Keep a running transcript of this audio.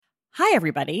Hi,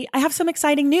 everybody. I have some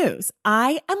exciting news.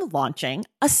 I am launching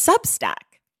a Substack.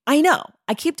 I know,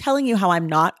 I keep telling you how I'm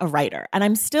not a writer, and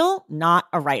I'm still not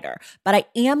a writer, but I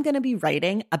am going to be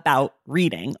writing about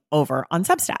reading over on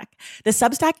Substack. The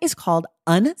Substack is called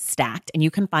Unstacked, and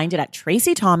you can find it at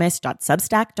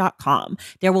traceythomas.substack.com.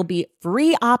 There will be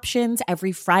free options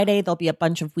every Friday. There'll be a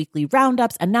bunch of weekly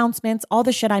roundups, announcements, all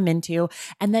the shit I'm into.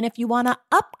 And then if you want to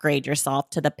upgrade yourself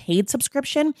to the paid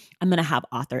subscription, I'm going to have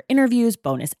author interviews,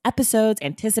 bonus episodes,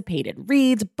 anticipated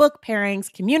reads, book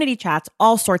pairings, community chats,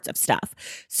 all sorts of stuff.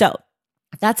 So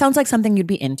if that sounds like something you'd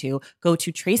be into, go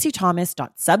to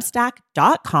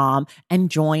traceythomas.substack.com and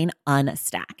join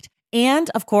Unstacked. And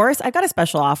of course, I've got a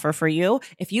special offer for you.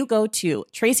 If you go to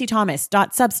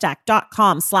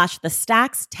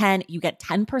traceythomas.substack.com/thestacks10, you get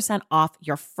 10% off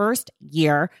your first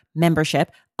year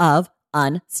membership of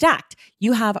Unstacked.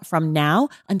 You have from now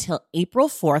until April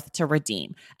 4th to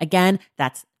redeem. Again,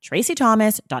 that's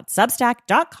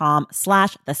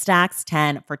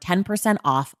traceythomas.substack.com/thestacks10 for 10%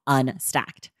 off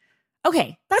Unstacked.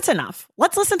 Okay, that's enough.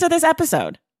 Let's listen to this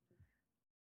episode.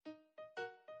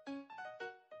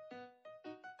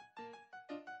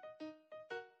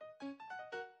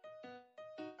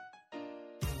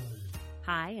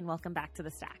 Hi, and welcome back to The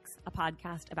Stacks, a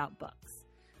podcast about books.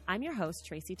 I'm your host,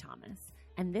 Tracey Thomas,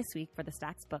 and this week for the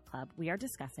Stacks Book Club, we are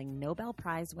discussing Nobel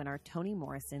Prize winner Toni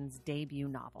Morrison's debut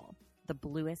novel, The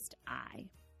Bluest Eye.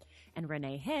 And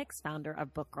Renée Hicks, founder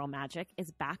of Book Girl Magic,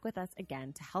 is back with us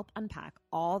again to help unpack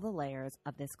all the layers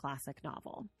of this classic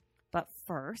novel. But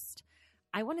first,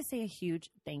 I want to say a huge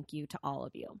thank you to all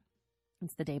of you.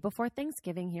 It's the day before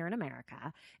Thanksgiving here in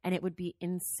America, and it would be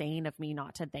insane of me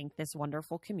not to thank this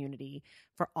wonderful community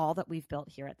for all that we've built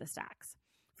here at The Stacks.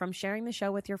 From sharing the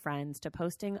show with your friends, to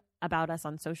posting about us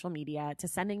on social media, to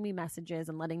sending me messages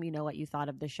and letting me know what you thought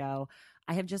of the show,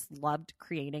 I have just loved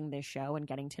creating this show and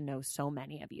getting to know so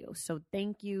many of you. So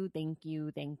thank you, thank you,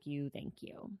 thank you, thank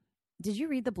you. Did you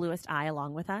read The Bluest Eye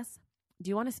along with us? Do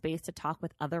you want a space to talk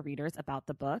with other readers about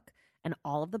the book and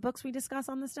all of the books we discuss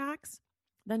on The Stacks?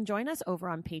 Then join us over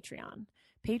on Patreon.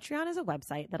 Patreon is a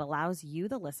website that allows you,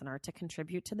 the listener, to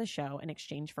contribute to the show in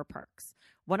exchange for perks.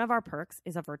 One of our perks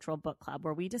is a virtual book club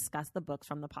where we discuss the books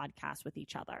from the podcast with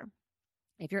each other.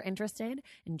 If you're interested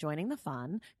in joining the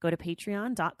fun, go to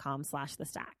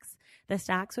patreon.com/thestacks. The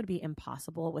Stacks would be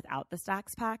impossible without the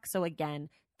Stacks Pack, so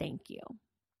again, thank you.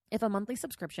 If a monthly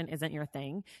subscription isn't your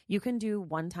thing, you can do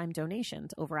one-time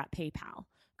donations over at PayPal.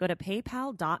 Go to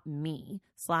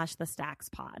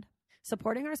paypal.me/thestackspod.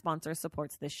 Supporting our sponsors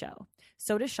supports this show.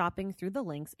 So does shopping through the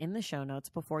links in the show notes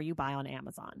before you buy on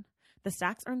Amazon. The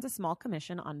Stacks earns a small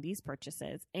commission on these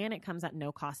purchases, and it comes at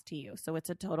no cost to you, so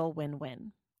it's a total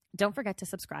win-win. Don't forget to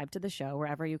subscribe to the show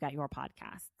wherever you get your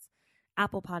podcasts.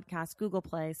 Apple Podcasts, Google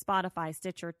Play, Spotify,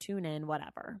 Stitcher, TuneIn,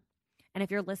 whatever. And if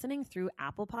you're listening through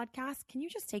Apple Podcasts, can you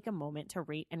just take a moment to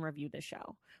rate and review the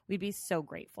show? We'd be so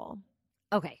grateful.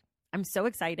 Okay. I'm so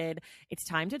excited. It's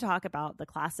time to talk about the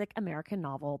classic American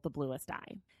novel, The Bluest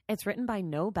Eye. It's written by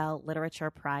Nobel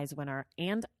Literature Prize winner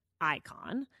and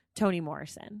icon, Toni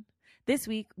Morrison. This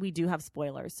week, we do have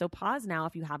spoilers, so pause now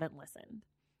if you haven't listened.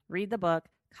 Read the book,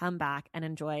 come back, and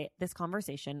enjoy this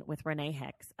conversation with Renée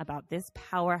Hicks about this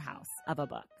powerhouse of a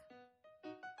book.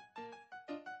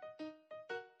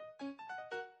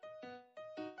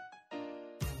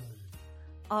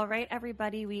 All right,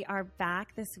 everybody, we are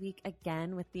back this week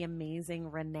again with the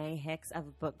amazing Renée Hicks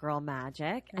of Book Girl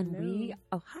Magic. And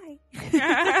hi.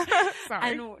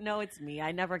 Sorry. No, it's me.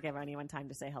 I never give anyone time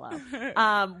to say hello.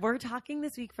 We're talking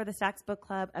this week for the Stacks Book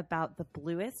Club about The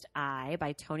Bluest Eye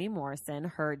by Toni Morrison,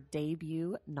 her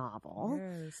debut novel.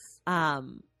 Yes.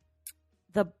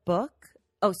 The book...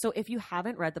 Oh, so if you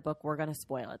haven't read the book, we're going to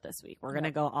spoil it this week. We're going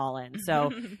to go all in.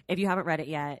 So if you haven't read it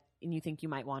yet and you think you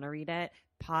might want to read it,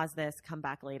 pause this, come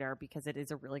back later, because it is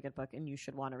a really good book and you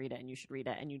should want to read it and you should read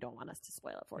it and you don't want us to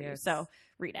spoil it for you. So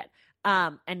read it.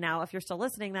 And now if you're still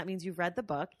listening, that means you've read the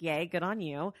book. Yay, good on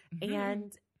you. Mm-hmm.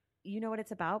 And you know what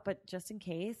it's about, but just in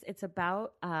case, it's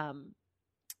about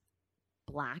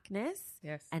Blackness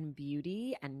and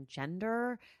beauty and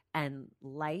gender and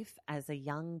life as a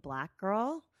young Black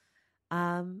girl.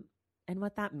 And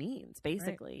what that means,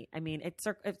 basically. Right. I mean, it's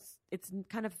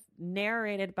kind of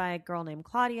narrated by a girl named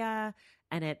Claudia,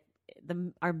 and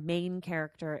our main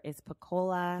character is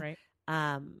Pecola. Right.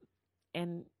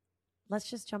 And let's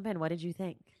just jump in. What did you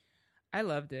think? I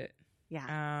loved it.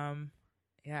 Yeah.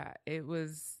 Yeah, it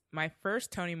was my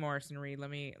first Toni Morrison read. Let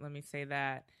me say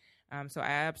that. So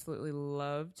I absolutely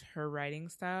loved her writing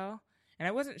style, and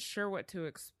I wasn't sure what to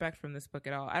expect from this book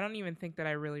at all. I don't even think that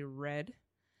I really read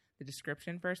the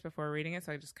description first before reading it,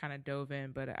 so I just kind of dove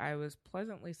in, but I was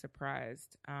pleasantly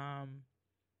surprised.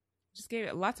 just gave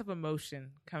it lots of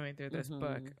emotion coming through this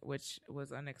book, which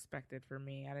was unexpected for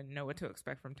me. I didn't know what to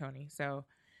expect from Toni. So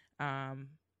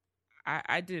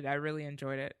I did. I really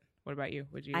enjoyed it. What about you?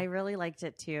 Would you? I really liked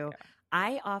it too. Yeah.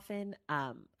 I often,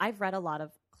 I've read a lot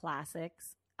of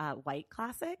classics, white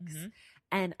classics,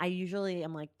 and I usually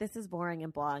am like, this is boring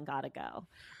and blah and gotta go.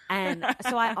 And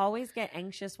so I always get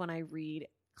anxious when I read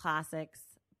classics,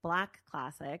 Black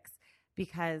classics,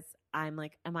 because I'm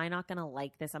like, am I not going to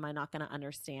like this? Am I not going to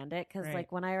understand it? Because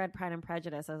like when I read Pride and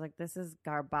Prejudice, I was like, this is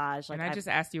garbage. Like, and I just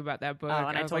asked you about that book. Oh,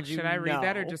 and I was like, should I read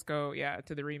that or just go,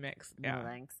 to the remix? Yeah. No,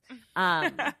 thanks.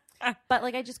 But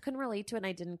like, I just couldn't relate to it and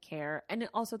I didn't care. And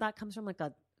also that comes from like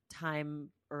a time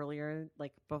earlier,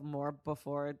 like more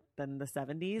before than the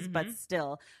 70s. But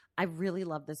still, I really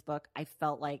love this book. I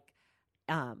felt like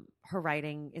her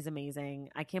writing is amazing.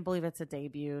 I can't believe it's a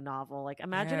debut novel. Like,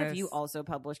 imagine if you also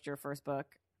published your first book.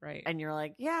 Right. And you're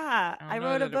like, yeah, I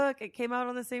wrote a book. It came out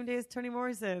on the same day as Toni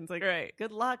Morrison's. Like,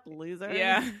 good luck, loser.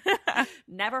 Yeah.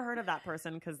 Never heard of that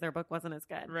person because their book wasn't as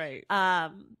good. Right.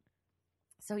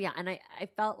 So yeah, and I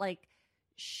felt like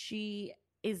she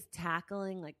is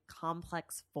tackling like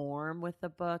complex form with the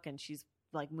book, and she's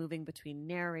like moving between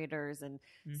narrators and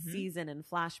season and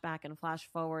flashback and flash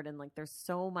forward, and like there's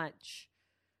so much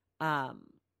a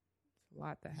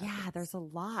lot that happens. Yeah, there's a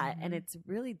lot, and it's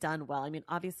really done well. I mean,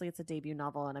 obviously it's a debut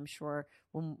novel, and I'm sure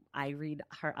when I read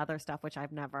her other stuff, which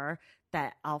I've never,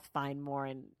 that I'll find more.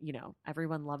 And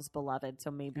everyone loves Beloved,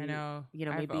 so maybe I know. Maybe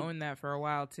I've owned that for a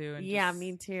while too. And yeah,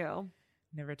 me too.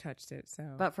 Never touched it. So,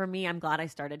 but for me, I'm glad I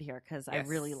started here because I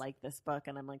really like this book,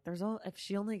 and I'm like, if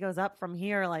she only goes up from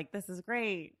here, like this is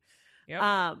great.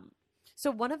 Yep.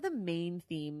 So one of the main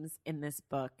themes in this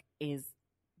book is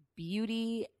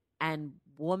beauty and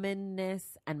womanness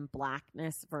and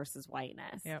blackness versus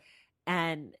whiteness. Yep.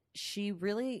 And she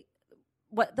really,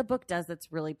 what the book does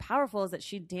that's really powerful is that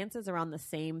she dances around the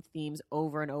same themes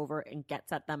over and over and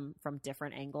gets at them from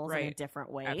different angles and in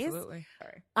different ways. Absolutely.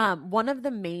 One of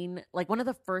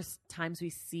the first times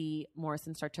we see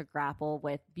Morrison start to grapple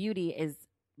with beauty is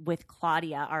with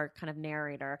Claudia, our kind of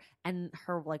narrator, and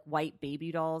her like white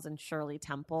baby dolls and Shirley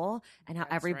Temple, and how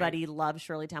everybody loves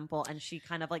Shirley Temple, and she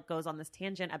kind of like goes on this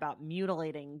tangent about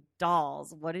mutilating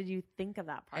dolls. What did you think of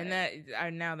that part? And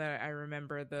that now that I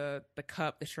remember the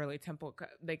cup, the Shirley Temple cup,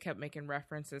 they kept making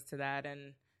references to that,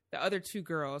 and the other two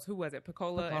girls, who was it,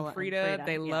 Pecola and Frida,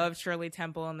 they loved Shirley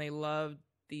Temple and they loved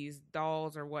these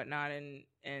dolls or whatnot,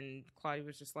 and Claudia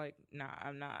was just like, nah,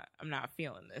 I'm not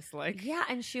feeling this. Like, yeah,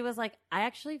 and she was like, I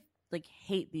actually like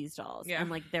hate these dolls. Yeah. And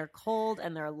like they're cold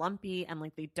and they're lumpy and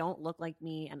like they don't look like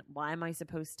me, and why am I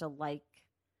supposed to like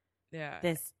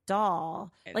this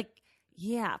doll? And like,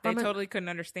 yeah. They totally couldn't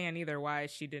understand either why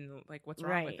she didn't like what's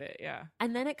wrong with it. Yeah.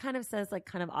 And then it kind of says like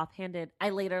kind of offhanded, I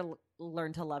later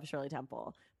learned to love Shirley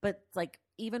Temple, but like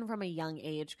even from a young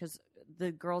age, because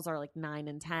the girls are like 9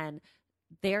 and 10,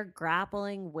 they're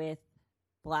grappling with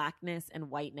blackness and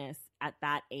whiteness at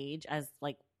that age as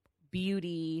like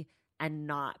beauty and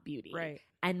not beauty. Right.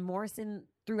 And Morrison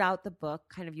throughout the book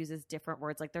kind of uses different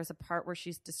words. Like there's a part where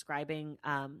she's describing,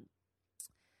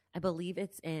 I believe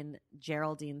it's in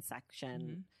Geraldine's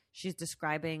section. She's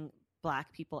describing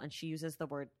Black people and she uses the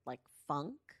word like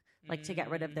funk, like to get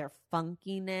rid of their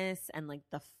funkiness and like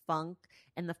the funk.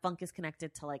 And the funk is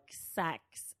connected to like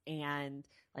sex and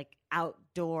like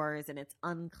outdoors, and it's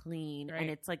unclean. And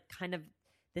it's like kind of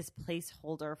this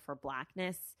placeholder for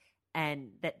Blackness, and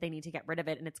that they need to get rid of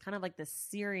it. And it's kind of like this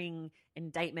searing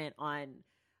indictment on,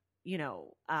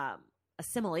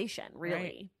 assimilation,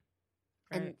 really.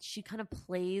 Right. And she kind of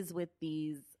plays with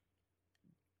these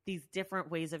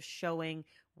different ways of showing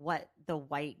what the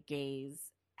white gaze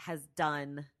has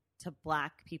done to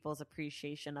Black people's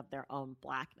appreciation of their own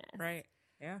Blackness. Right.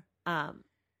 Yeah.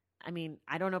 I mean,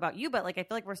 I don't know about you, but like I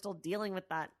feel like we're still dealing with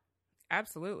that.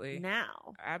 Absolutely.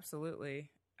 Now.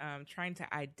 Absolutely. Trying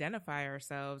to identify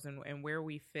ourselves and where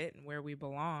we fit and where we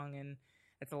belong. And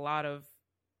it's a lot of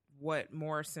what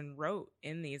Morrison wrote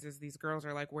in these is these girls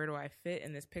are like, where do I fit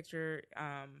in this picture?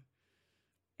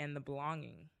 And the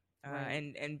belonging,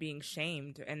 and being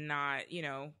shamed and not,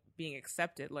 being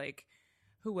accepted. Like,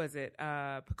 who was it?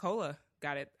 Pecola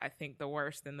got it, I think, the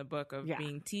worst in the book of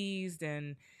being teased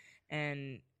and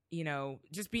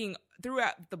just being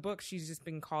throughout the book, she's just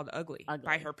been called ugly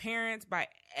by her parents, by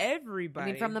everybody.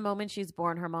 I mean, from the moment she's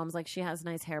born, her mom's like, she has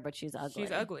nice hair, but she's ugly.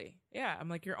 She's ugly. Yeah. I'm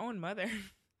like, your own mother.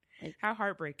 Like, how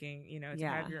heartbreaking, to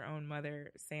have your own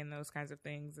mother saying those kinds of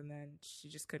things. And then she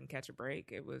just couldn't catch a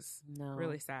break. It was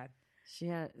really sad. She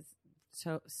has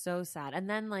so sad. And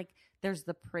then like, there's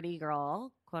the pretty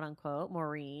girl, quote unquote,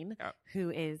 Maureen, who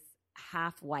is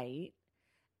half white.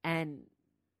 And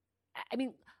I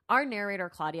mean, our narrator,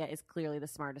 Claudia, is clearly the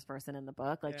smartest person in the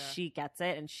book. Like, Yeah. she gets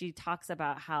it, and she talks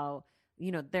about how,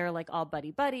 you know, they're like all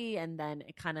buddy, and then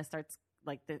it kind of starts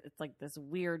like it's like this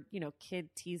weird, you know, kid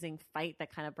teasing fight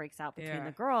that kind of breaks out between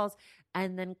the girls.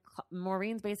 And then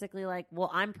Maureen's basically like,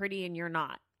 well, I'm pretty and you're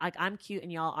not. Like, I'm cute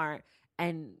and y'all aren't.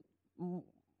 And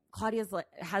Claudia's like,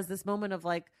 has this moment of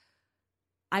like,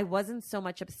 I wasn't so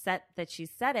much upset that she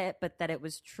said it, but that it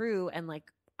was true. And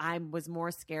like, I was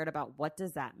more scared about what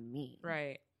does that mean?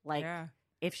 Right. Like,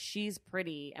 if she's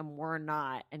pretty and we're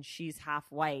not, and she's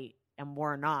half white and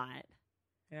we're not.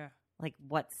 Yeah. Like,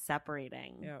 what's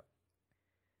separating? Yep.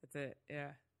 That's it.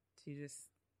 Yeah. She just,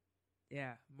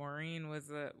 Maureen was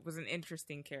an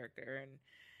interesting character, and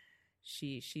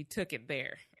she took it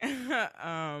there.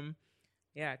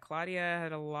 Claudia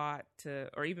had a lot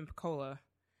or even Piccola.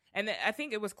 And I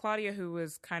think it was Claudia who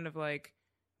was kind of like,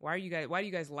 why do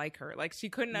you guys like her? Like, she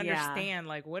couldn't understand,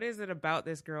 like, what is it about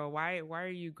this girl? Why are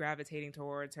you gravitating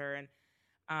towards her?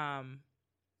 And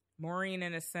Maureen,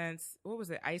 in a sense, what was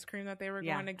it? Ice cream that they were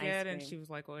going to get. And she was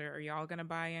like, well, are y'all going to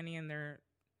buy any? And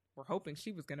we're hoping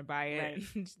she was going to buy it.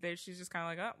 Right. She's just kind of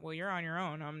like, oh, well, you're on your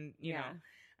own. You know,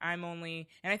 I'm only,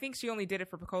 and I think she only did it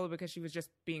for Piccola because she was just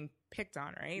being picked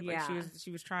on, right? Like,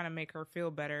 she was trying to make her feel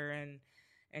better, and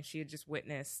she had just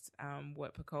witnessed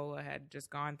what Piccola had just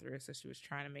gone through, so she was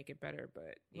trying to make it better.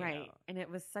 But you know. And it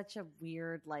was such a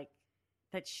weird, like,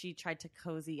 that she tried to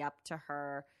cozy up to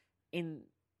her in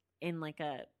like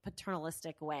a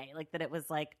paternalistic way, like that it was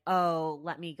like, oh,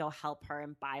 let me go help her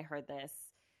and buy her this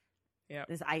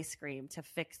ice cream to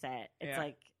fix it. It's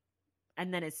like,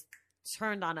 and then it's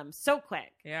turned on him so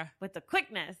quick. Yeah. With the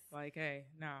quickness. Like, hey,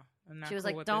 no, I'm not. She was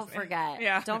cool like, don't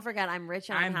forget. Don't forget, I'm rich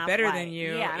and I'm half better white. than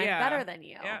you. Yeah, and I'm better than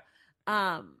you.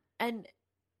 Yeah. And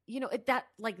you know,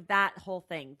 that whole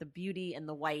thing, the beauty and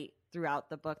the white throughout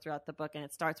the book, and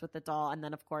it starts with the doll, and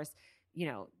then of course, you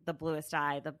know, the bluest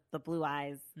eye, the blue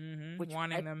eyes, which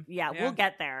wanting them. Yeah, we'll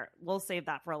get there. We'll save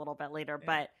that for a little bit later,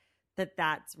 but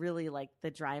that's really like the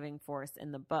driving force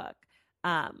in the book.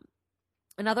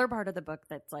 Another part of the book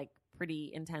that's like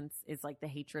pretty intense is like the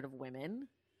hatred of women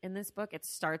in this book. It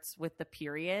starts with the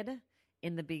period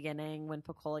in the beginning when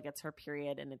Piccola gets her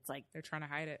period, and it's like they're trying to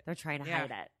hide it. They're trying to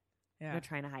hide it. Yeah. They're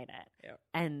trying to hide it. Yep.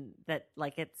 And that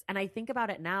like and I think about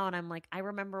it now, and I'm like, I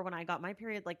remember when I got my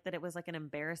period, like that it was like an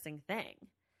embarrassing thing.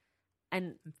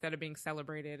 And instead of being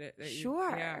celebrated,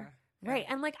 Right.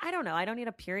 And like, I don't know, I don't need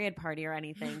a period party or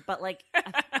anything, but like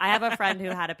I have a friend who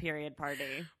had a period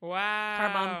party. Wow. Her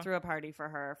mom threw a party for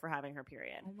her for having her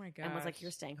period. Oh my god. And was like, you're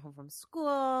staying home from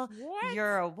school. What?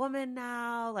 You're a woman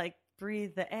now. Like,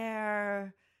 breathe the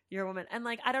air. You're a woman. And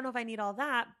like, I don't know if I need all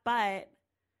that, but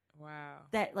wow.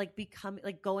 That like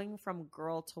going from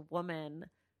girl to woman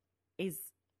is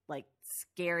like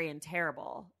scary and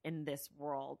terrible in this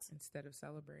world. Instead of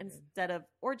celebrated.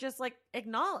 Or just like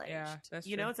acknowledged. Yeah, that's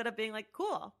true. You know, instead of being like,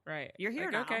 cool. Right. You're here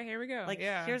like, now. Okay, here we go. Like,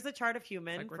 here's the chart of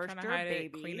human. Like, we're first trying to you're hide a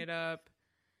baby. it, clean it up,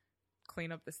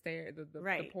 clean up the stair,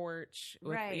 the porch.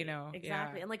 With, right. You know.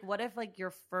 Exactly. Yeah. And like, what if like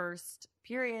your first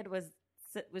period was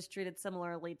treated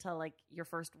similarly to like your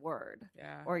first word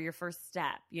or your first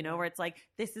step, you know, where it's like,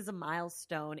 this is a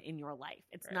milestone in your life.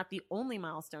 It's not the only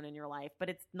milestone in your life, but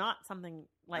it's not something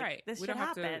like this. We don't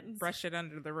have to brush it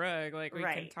under the rug. Like, we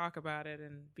can talk about it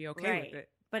and be okay with it.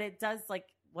 But it does, like,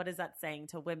 what is that saying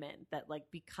to women? That like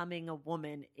becoming a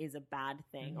woman is a bad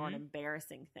thing or an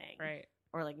embarrassing thing. Right.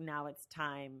 Or like, now it's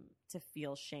time to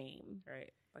feel shame.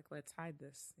 Right. Like, let's hide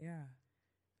this. Yeah.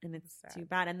 And it's too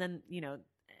bad. And then, you know,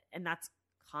 and that's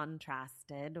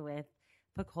contrasted with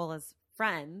Piccola's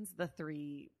friends, the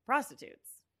 3 prostitutes.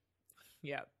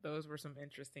 Yeah, those were some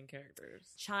interesting characters.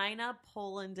 China,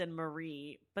 Poland, and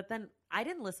Marie. But then I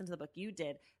didn't listen to the book. You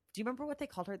did. Do you remember what they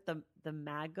called her? The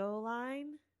Mago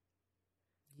line?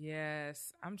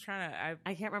 Yes. I'm trying to...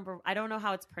 I can't remember. I don't know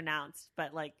how it's pronounced,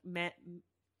 but like,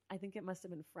 I think it must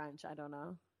have been French. I don't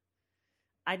know.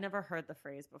 I'd never heard the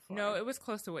phrase before. No, it was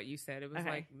close to what you said. It was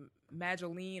like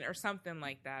Mageline or something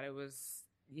like that. It was...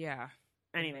 Yeah.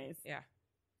 Anyways. Yeah.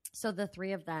 So the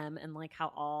 3 of them, and like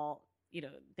how all, you know,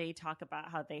 they talk about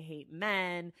how they hate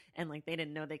men, and like they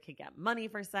didn't know they could get money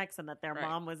for sex, and that their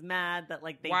mom was mad that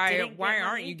like they didn't. Why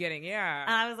aren't you getting? Yeah.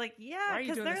 And I was like,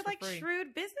 because they're like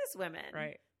shrewd business women,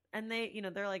 right? And they, you know,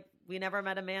 they're like, we never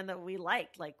met a man that we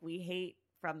liked. Like, we hate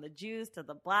from the Jews to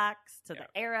the blacks to the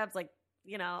Arabs. Like,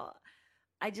 you know,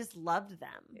 I just loved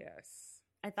them. Yes.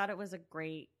 I thought it was a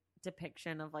great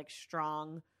depiction of like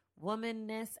strong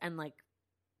womanness and like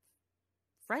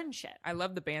friendship. I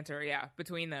love the banter,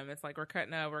 between them. It's like we're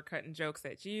cutting jokes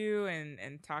at you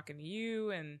and talking to you,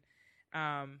 and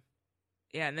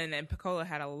Yeah, and then Piccola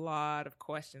had a lot of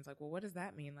questions, like, well, what does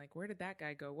that mean? Like, where did that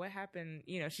guy go? What happened?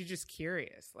 You know, she's just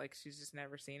curious. Like, she's just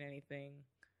never seen anything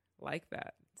like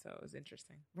that. So it was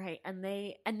interesting. Right. And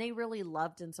they really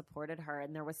loved and supported her.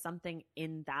 And there was something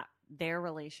in that their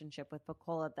relationship with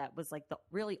Piccola that was like the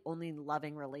really only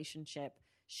loving relationship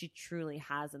she truly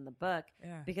has in the book.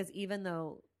 Yeah. Because even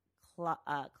though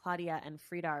Claudia and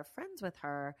Frida are friends with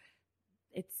her,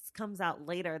 it comes out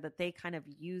later that they kind of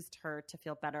used her to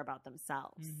feel better about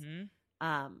themselves.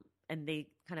 Mm-hmm. And they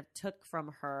kind of took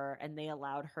from her and they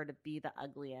allowed her to be the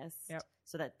ugliest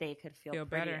so that they could feel prettier.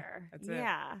 Better. That's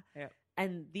yeah. It. Yep.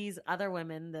 And these other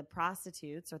women, the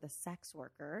prostitutes or the sex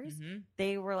workers,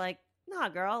 they were like, nah,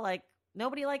 girl, like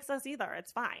nobody likes us either.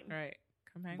 It's fine. Right.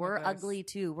 Come hang We're with us. ugly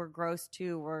too. We're gross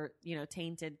too. We're,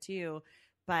 tainted too.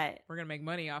 But we're going to make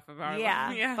money off of our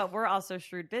yeah. But we're also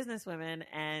shrewd businesswomen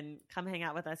and come hang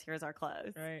out with us. Here's our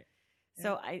clothes. Right. Yeah.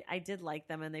 So I did like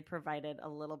them, and they provided a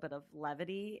little bit of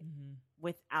levity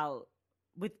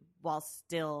while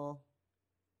still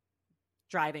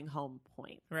driving home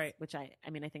points. Right. Which I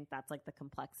think that's like the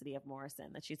complexity of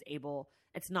Morrison, that she's able,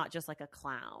 it's not just like a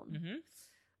clown.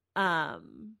 Mm-hmm.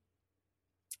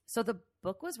 So the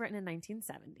book was written in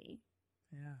 1970.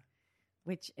 Yeah.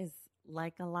 Which is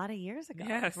like a lot of years ago.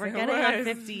 Yes, we're getting on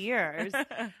 50 years.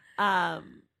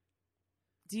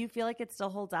 Do you feel like it still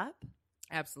holds up?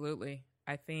 Absolutely.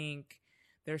 I think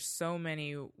there's so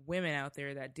many women out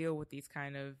there that deal with these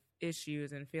kind of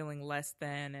issues and feeling less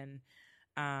than, and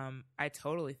I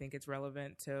totally think it's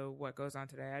relevant to what goes on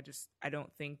today.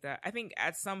 I think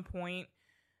at some point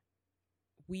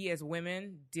we as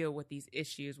women deal with these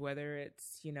issues, whether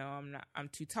it's, I'm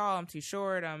too tall, I'm too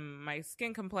short, my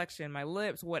skin complexion, my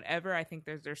lips, whatever. I think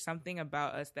there's something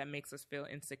about us that makes us feel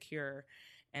insecure,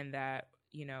 and that,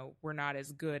 we're not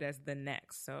as good as the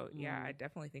next. So yeah, I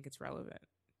definitely think it's relevant.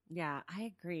 Yeah,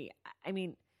 I agree. I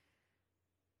mean,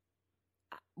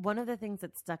 one of the things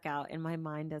that stuck out in my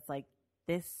mind is like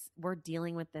we're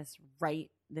dealing with this right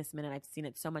this minute. I've seen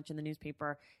it so much in the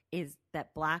newspaper, is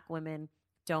that Black women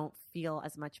don't feel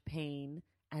as much pain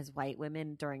as white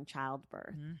women during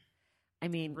childbirth. Mm-hmm. I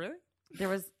mean, really? There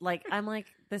was like, I'm like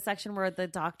the section where the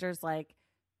doctor's like,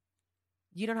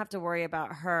 you don't have to worry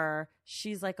about her.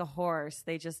 She's like a horse.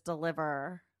 They just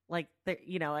deliver like,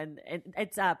 and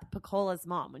it's Piccola's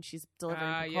mom when she's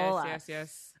delivering Piccola.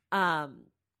 Yes.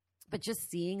 But just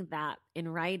seeing that in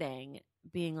writing,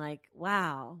 being like,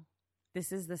 wow,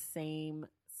 this is the same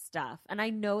stuff. And I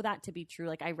know that to be true.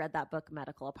 Like, I read that book,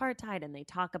 Medical Apartheid, and they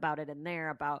talk about it in there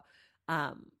about,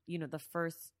 the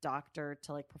first doctor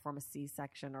to like perform a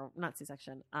C-section, or not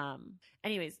C-section.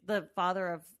 Anyways, the father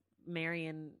of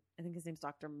Marion, I think his name's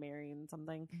Dr. Marion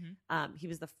something. Mm-hmm. He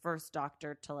was the first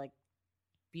doctor to like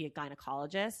be a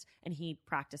gynecologist, and he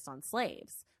practiced on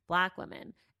slaves, Black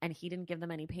women. And he didn't give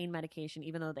them any pain medication,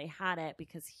 even though they had it,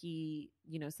 because he,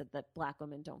 said that Black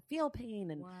women don't feel pain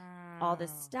and all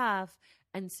this stuff.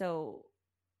 And so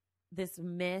this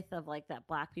myth of like that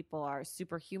Black people are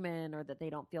superhuman or that they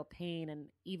don't feel pain. And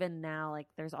even now, like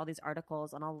there's all these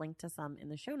articles, and I'll link to some in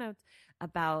the show notes,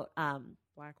 about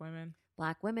Black women,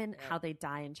 yep, how they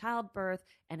die in childbirth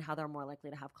and how they're more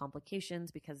likely to have complications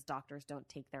because doctors don't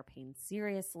take their pain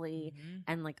seriously. Mm-hmm.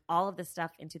 And like all of this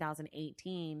stuff in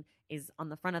 2018 is on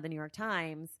the front of the New York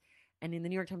Times and in the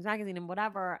New York Times Magazine and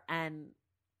whatever. And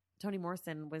Toni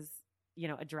Morrison was,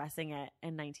 addressing it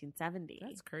in 1970.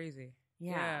 That's crazy.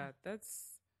 Yeah. That's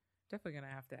definitely going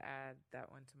to have to add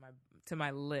that one to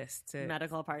my list.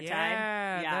 Medical Apartheid.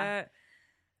 Yeah.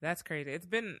 That's crazy. It's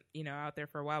been, out there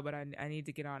for a while, but I need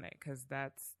to get on it, because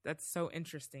that's so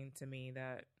interesting to me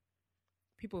that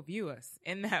people view us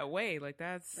in that way. Like,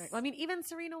 that's right. Well, I mean, even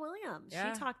Serena Williams,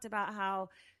 she talked about how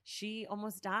she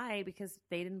almost died because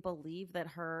they didn't believe that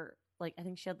her, like, I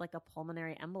think she had like a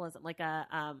pulmonary embolism, like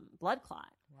a blood clot.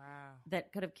 Wow.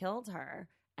 That could have killed her.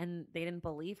 And they didn't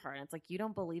believe her. And it's like, you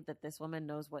don't believe that this woman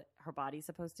knows what her body's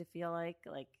supposed to feel like?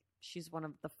 Like, she's one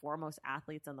of the foremost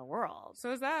athletes in the world.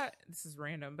 So this is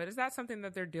random, but is that something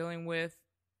that they're dealing with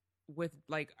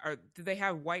like, do they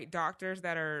have white doctors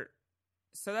that are,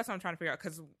 so that's what I'm trying to figure out.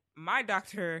 Cause my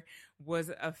doctor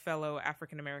was a fellow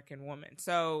African-American woman.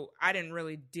 So I didn't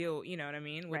really deal, you know what I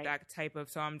mean? With that type of,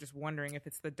 so I'm just wondering if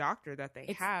it's the doctor that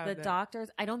they have. The doctors,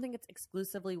 I don't think it's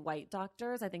exclusively white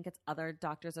doctors. I think it's other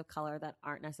doctors of color that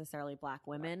aren't necessarily Black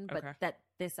women, but that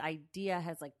this idea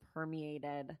has like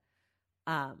permeated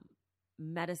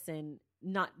medicine,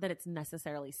 not that it's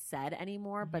necessarily said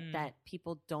anymore, but that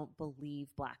people don't believe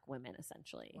Black women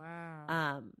essentially.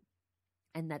 Wow.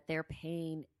 And that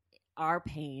our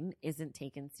pain isn't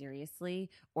taken seriously,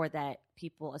 or that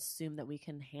people assume that we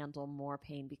can handle more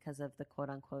pain because of the quote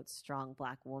unquote strong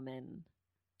Black woman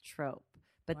trope,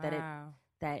 but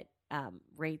that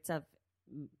rates of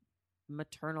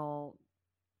maternal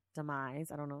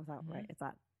demise, I don't know if that's right,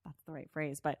 that's the right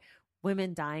phrase, but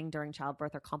women dying during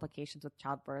childbirth or complications with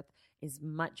childbirth is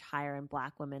much higher in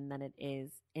Black women than it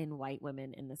is in white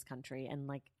women in this country. And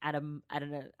like I don't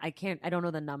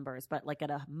know the numbers, but like at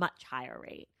a much higher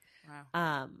rate.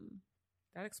 Wow.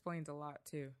 That explains a lot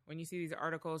too. When you see these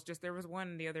articles, just there was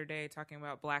one the other day talking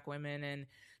about Black women and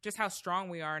just how strong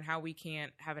we are and how we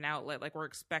can't have an outlet. Like we're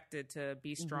expected to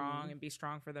be strong and be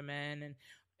strong for the men and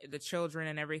the children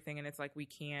and everything. And it's like, we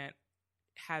can't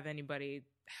have anybody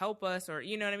help us, or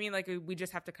you know what I mean? Like we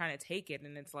just have to kind of take it.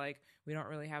 And it's like, we don't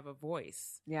really have a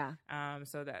voice. Yeah.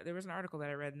 So that there was an article that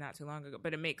I read not too long ago,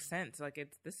 but it makes sense. Like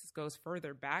this goes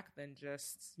further back than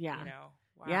just, you know.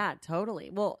 Wow. Yeah, totally.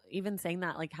 Well, even saying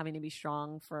that, like having to be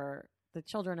strong for the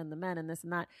children and the men and this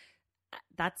and that,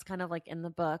 that's kind of like in the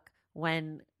book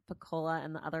when Pecola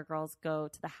and the other girls go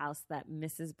to the house that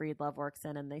Mrs. Breedlove works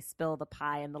in, and they spill the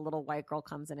pie, and the little white girl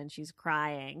comes in and she's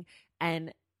crying,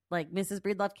 and like Mrs.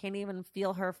 Breedlove can't even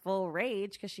feel her full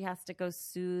rage because she has to go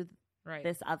soothe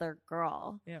this other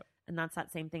girl. Yep. And that's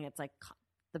that same thing. It's like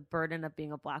the burden of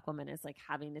being a Black woman is like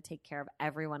having to take care of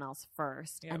everyone else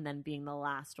first, and then being the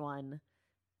last one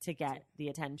to get the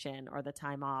attention or the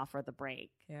time off or the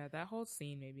break. Yeah, that whole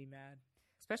scene made me mad.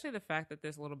 Especially the fact that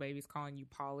this little baby's calling you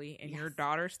Polly and your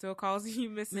daughter still calls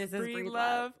you Mrs.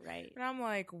 Breedlove. Right. And I'm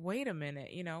like, wait a minute,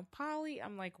 Polly.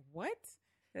 I'm like, what?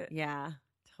 Yeah,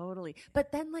 totally.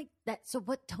 But then like that, so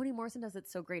what Toni Morrison does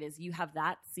that's so great is you have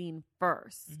that scene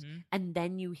first, and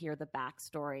then you hear the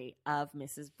backstory of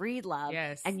Mrs. Breedlove.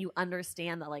 Yes. And you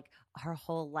understand that like her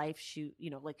whole life, she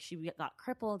got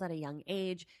crippled at a young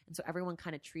age. And so everyone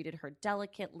kind of treated her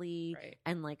delicately. Right.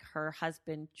 And like her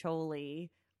husband, Choli,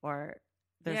 or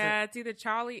it's either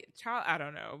Charlie, I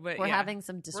don't know, but we're having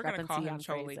some discrepancy on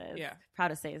Choli. phrases. Yeah. Proud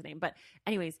to say his name. But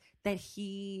anyways, that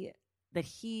he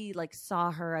like saw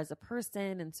her as a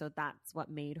person, and so that's what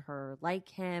made her like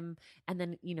him. And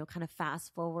then kind of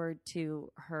fast forward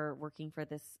to her working for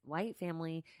this white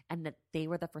family, and that they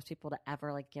were the first people to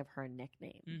ever like give her a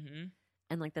nickname,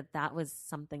 and like that was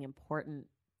something important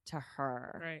to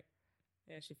her. Right.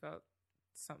 Yeah, she felt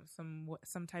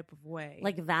some type of way,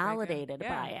 like validated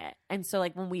by it. And so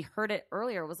like when we heard it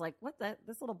earlier, it was like, what,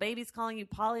 this little baby's calling you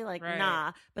Polly? Like,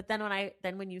 nah. But then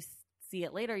when you see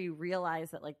it later, you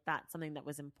realize that like that's something that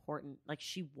was important. Like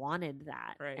she wanted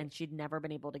that, and she'd never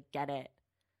been able to get it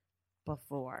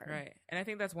before. Right. And I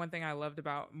think that's one thing I loved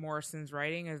about Morrison's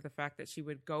writing is the fact that she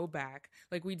would go back,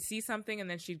 like we'd see something and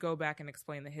then she'd go back and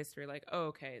explain the history, like, oh,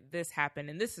 okay, this happened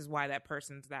and this is why that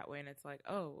person's that way. And it's like,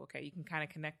 oh, okay, you can kind of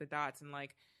connect the dots, and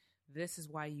like, this is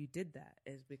why you did that,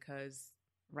 is because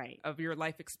of your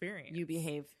life experience. You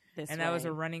behave this way. And that was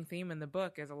a running theme in the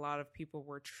book, is a lot of people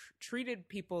were treated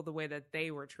people the way that they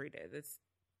were treated. It's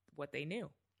what they knew.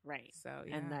 Right. So,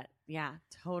 yeah. And that,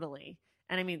 totally.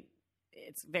 And I mean,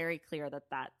 it's very clear that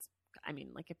that's, I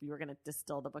mean, like if you were going to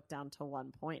distill the book down to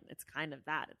one point, it's kind of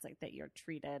that. It's like that you're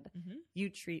treated, you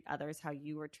treat others how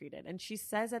you were treated. And she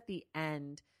says at the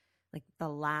end, like the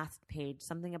last page,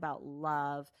 something about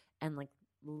love, and like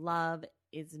love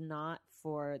is not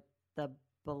for the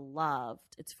beloved,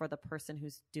 it's for the person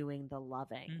who's doing the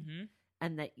loving.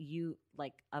 And that you,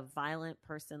 like a violent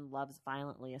person loves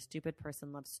violently, a stupid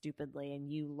person loves stupidly, and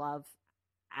you love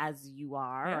as you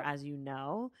are or as you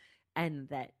know. And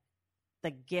that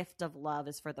the gift of love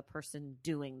is for the person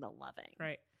doing the loving.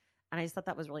 Right. And I just thought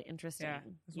that was really interesting.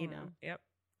 Yeah, Yep.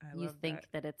 I you love think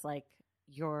that it's like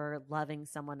you're loving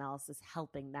someone else is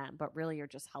helping them, but really you're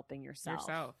just helping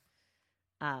yourself.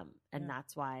 And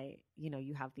that's why,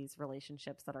 you have these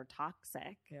relationships that are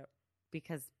toxic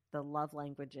because the love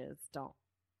languages don't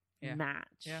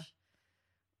match. Yeah.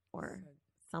 Or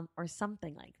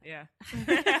something like that.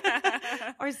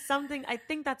 Yeah. Or something. I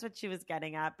think that's what she was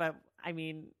getting at. But I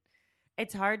mean,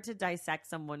 it's hard to dissect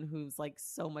someone who's like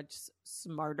so much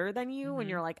smarter than you when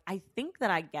you're like, I think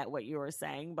that I get what you were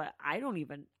saying, but I don't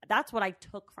even, that's what I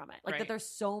took from it. Like that there's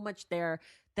so much there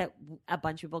that a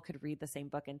bunch of people could read the same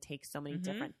book and take so many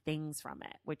different things from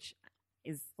it, which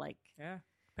is like,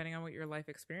 depending on what your life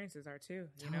experiences are too.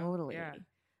 Totally.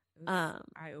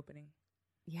 Eye-opening.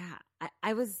 Yeah.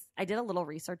 I did a little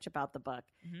research about the book.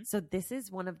 So this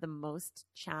is one of the most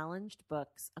challenged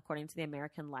books according to the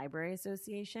American Library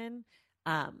Association.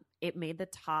 It made the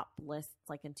top lists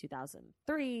like in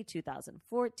 2003,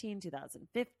 2014,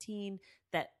 2015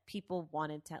 that people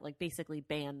wanted to like basically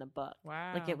ban the book.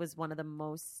 Wow. Like it was one of the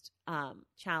most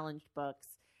challenged books.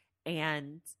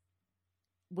 And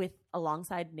with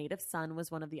alongside Native Son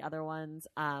was one of the other ones.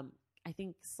 I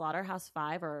think Slaughterhouse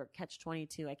 5 or Catch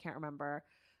 22, I can't remember.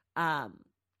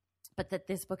 but that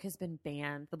this book has been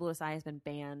banned. The Bluest Eye has been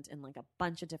banned in like a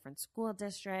bunch of different school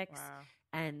districts. Wow.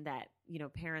 And that, you know,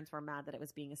 parents were mad that it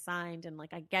was being assigned. And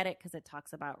like, I get it because it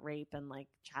talks about rape and like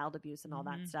child abuse and all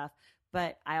that stuff.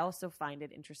 But I also find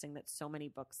it interesting that so many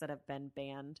books that have been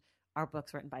banned are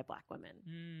books written by Black women.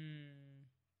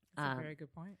 That's a very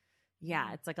good point.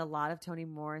 Yeah, it's like a lot of Toni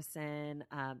Morrison,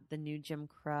 the new Jim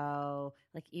Crow,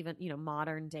 like even, you know,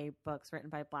 modern day books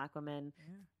written by Black women.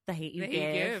 Yeah. The Hate You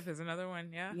Give is another one.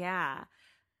 Yeah. Yeah.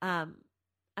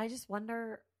 I just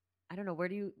wonder, I don't know, where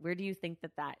do you think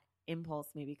that impulse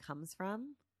maybe comes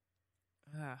from?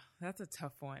 That's a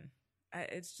tough one.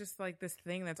 It's just like this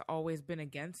thing that's always been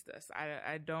against us.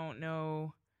 I don't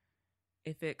know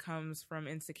if it comes from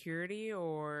insecurity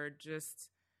or just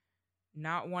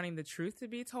not wanting the truth to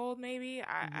be told, maybe.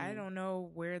 I don't know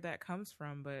where that comes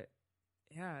from, but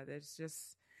yeah, there's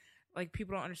just like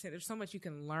people don't understand. There's so much you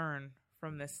can learn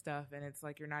from this stuff, and it's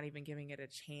like you're not even giving it a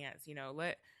chance. You know,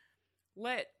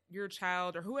 let your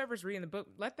child or whoever's reading the book,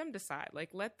 let them decide.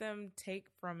 Like, let them take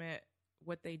from it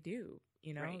what they do.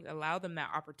 You know, allow them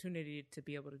that opportunity to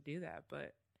be able to do that.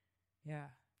 But yeah,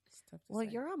 it's tough to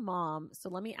say. You're a mom, so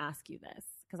let me ask you this,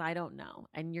 because I don't know,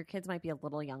 and your kids might be a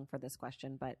little young for this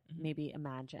question, but maybe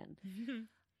imagine.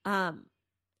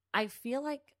 I feel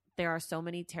like there are so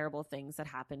many terrible things that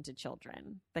happen to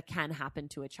children that can happen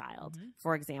to a child.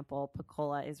 For example,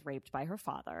 Pecola is raped by her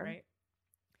father. Right.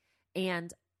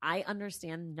 And I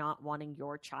understand not wanting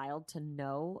your child to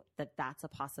know that that's a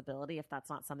possibility if that's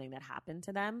not something that happened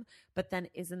to them. But then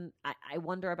I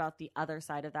wonder about the other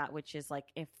side of that, which is like,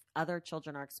 if other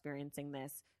children are experiencing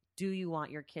this, do you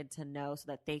want your kid to know so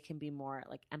that they can be more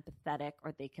like empathetic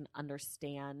or they can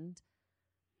understand?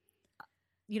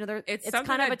 You know, it's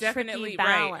kind of a tricky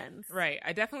balance. Right.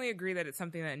 I definitely agree that it's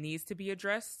something that needs to be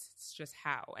addressed. It's just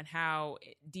how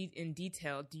in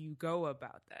detail do you go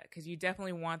about that? Because you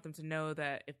definitely want them to know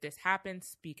that if this happens,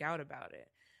 speak out about it.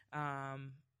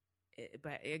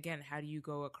 But again, how do you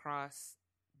go across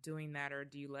doing that? Or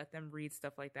do you let them read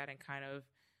stuff like that and kind of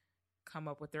come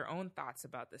up with their own thoughts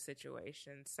about the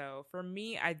situation? So for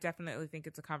me, I definitely think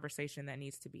it's a conversation that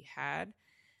needs to be had.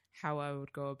 How I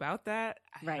would go about that,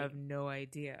 I have no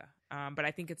idea. But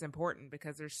I think it's important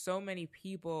because there's so many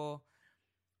people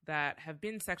that have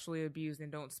been sexually abused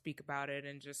and don't speak about it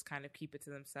and just kind of keep it to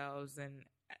themselves. And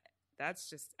that's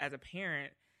just, as a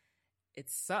parent, it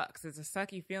sucks. It's a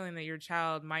sucky feeling that your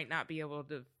child might not be able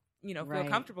to, you know, feel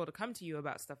comfortable to come to you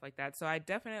about stuff like that. So I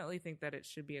definitely think that it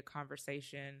should be a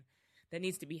conversation that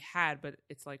needs to be had. But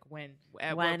it's like,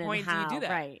 at what point do you do that?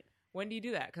 Right. When do you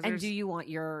do that? And do you want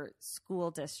your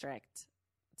school district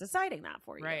deciding that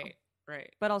for you? Right.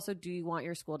 But also, do you want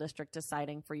your school district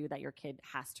deciding for you that your kid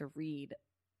has to read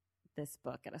this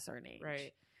book at a certain age?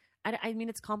 Right. I mean,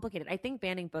 it's complicated. I think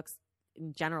banning books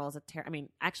in general is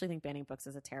actually think banning books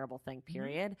is a terrible thing,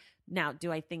 period. Now,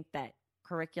 do I think that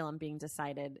curriculum being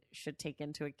decided should take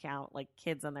into account like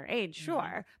kids and their age?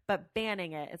 Sure. But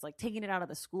banning it, it's like taking it out of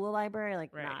the school library.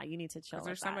 Like, nah, you need to chill.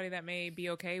 There's somebody that may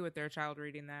be okay with their child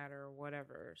reading that or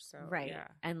whatever. So yeah.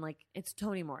 And like, it's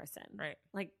Toni Morrison. Right.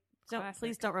 Like,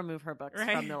 please don't remove her books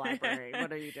from the library.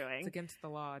 What are you doing? It's against the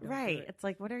law. It's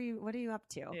like, what are you up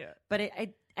to? Yeah. But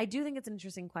I do think it's an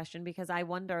interesting question because I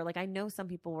wonder, like, I know some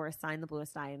people were assigned the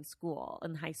Bluest Eye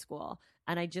in high school.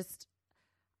 And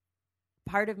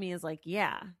part of me is like,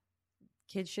 yeah,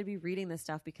 kids should be reading this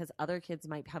stuff because other kids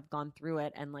might have gone through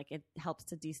it, and like it helps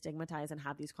to destigmatize and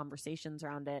have these conversations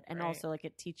around it. And also like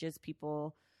it teaches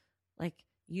people like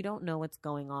you don't know what's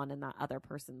going on in that other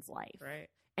person's life. Right.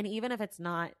 And even if it's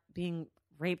not being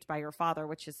raped by your father,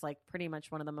 which is like pretty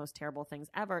much one of the most terrible things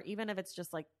ever, even if it's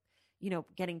just like, you know,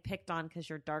 getting picked on because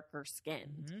you're darker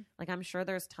skinned. Like I'm sure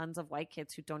there's tons of white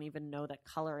kids who don't even know that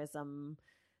colorism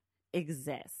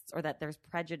exists or that there's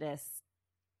prejudice.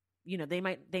 You know, they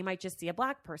might just see a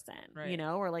black person, you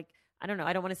know, or like, I don't know.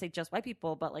 I don't want to say just white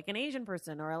people, but like an Asian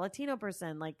person or a Latino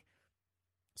person. Like,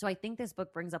 so I think this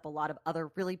book brings up a lot of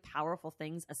other really powerful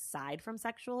things aside from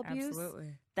sexual abuse.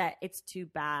 Absolutely. That it's too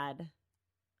bad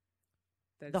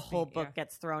the whole book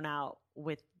gets thrown out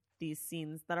with these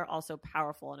scenes that are also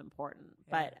powerful and important.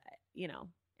 Yeah. But, you know,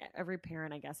 every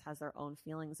parent, I guess, has their own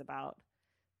feelings about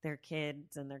their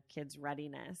kids and their kids'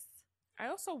 readiness. I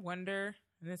also wonder,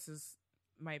 and this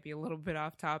might be a little bit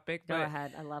off topic. Go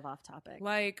ahead. I love off topic.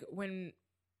 Like when,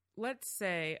 let's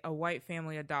say a white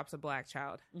family adopts a black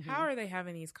child, how are they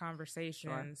having these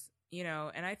conversations? You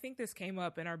know, and I think this came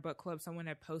up in our book club. Someone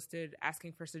had posted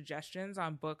asking for suggestions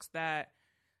on books that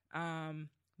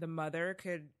the mother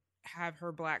could have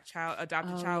her black child,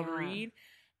 adopted child read.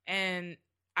 And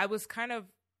I was kind of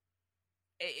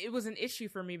it was an issue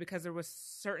for me because there was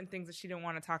certain things that she didn't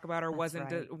want to talk about or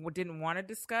didn't want to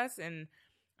discuss. And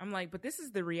I'm like, but this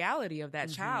is the reality of that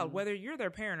child. Whether you're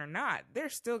their parent or not, they're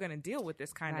still going to deal with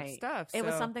this kind of stuff. It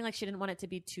was something like she didn't want it to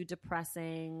be too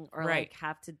depressing or like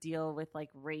have to deal with like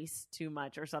race too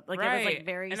much or something. Like it was like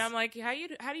very. And I'm like, how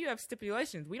do you have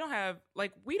stipulations? We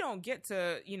don't get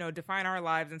to, you know, define our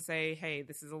lives and say, hey,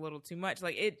 this is a little too much.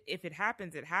 Like if it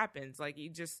happens, it happens. Like you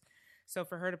just. So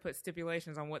for her to put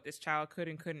stipulations on what this child could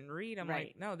and couldn't read, I'm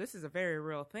like, no, this is a very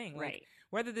real thing. Like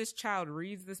whether this child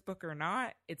reads this book or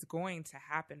not, it's going to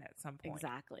happen at some point.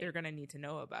 Exactly. They're going to need to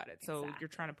know about it. So you're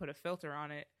trying to put a filter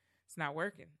on it. It's not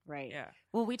working. Right. Yeah.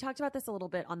 Well, we talked about this a little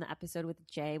bit on the episode with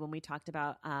Jay when we talked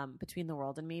about Between the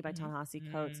World and Me by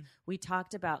Ta-Nehisi Coates. We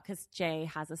talked about, because Jay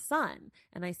has a son.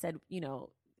 And I said, you know,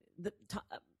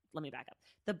 let me back up.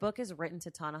 The book is written to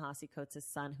Ta-Nehisi Coates'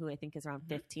 son, who I think is around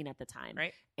 15 at the time.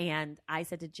 Right. And I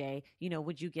said to Jay, you know,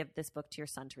 would you give this book to your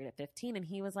son to read at 15? And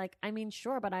he was like, I mean,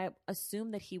 sure, but I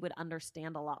assume that he would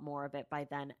understand a lot more of it by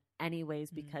then anyways,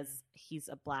 because he's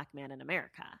a Black man in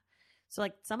America. So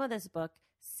like some of this book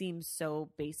seems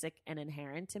so basic and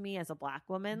inherent to me as a Black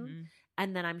woman.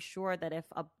 And then I'm sure that if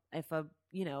a,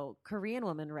 you know, Korean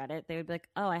woman read it, they would be like,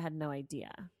 oh, I had no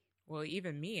idea. Well,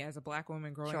 even me as a Black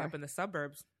woman growing up in the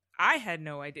suburbs, I had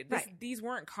no idea. These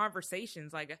weren't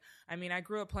conversations. Like, I mean, I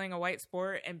grew up playing a white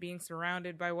sport and being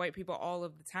surrounded by white people all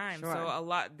of the time.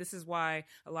 So this is why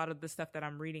a lot of the stuff that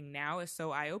I'm reading now is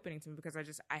so eye-opening to me, because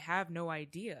I have no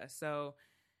idea. So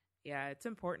yeah, it's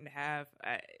important to have,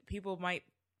 people might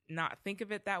not think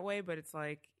of it that way, but it's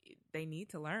like, they need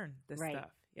to learn this stuff.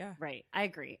 Yeah. Right. I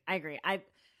agree.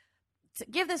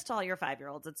 Give this to all your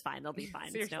 5-year-olds. It's fine. They'll be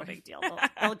fine. It's no big deal.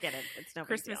 They'll get it. It's no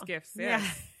Christmas big deal. gifts.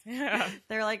 Yeah.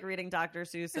 They're like reading Dr.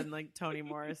 Seuss and like Toni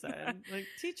Morrison. Like,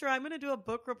 teacher, I'm going to do a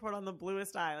book report on the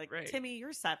bluest eye. Like, Timmy,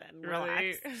 you're 7.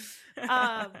 Relax.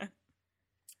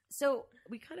 So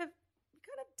we kind of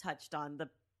touched on the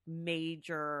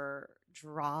major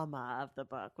drama of the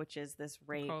book, which is this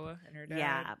rape. Pecola and her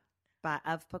dad.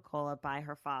 Of Pecola by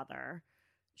her father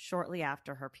shortly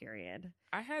after her period.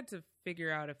 I had to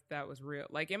figure out if that was real.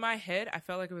 Like in my head, I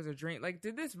felt like it was a dream. Like,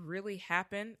 did this really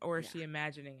happen, or is she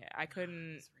imagining it? I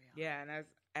couldn't. It's real. Yeah, and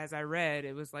as I read,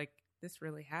 it was like, this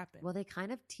really happened. Well, they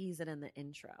kind of tease it in the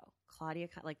intro. Claudia,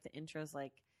 like the intro's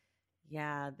like,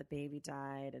 yeah, the baby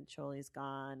died and Choli's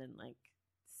gone and like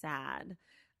sad.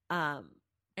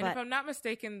 And if I'm not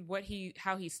mistaken,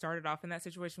 how he started off in that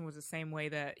situation was the same way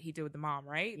that he did with the mom,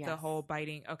 right? Yes. The whole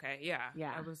biting. Okay, yeah.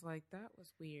 Yeah. I was like, that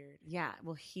was weird. Yeah.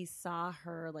 Well, he saw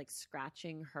her like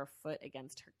scratching her foot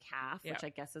against her calf, which I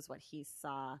guess is what he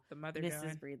saw the mother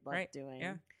Mrs. Breedlove doing.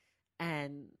 Yeah.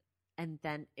 And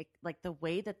then it, like the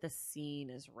way that the scene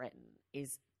is written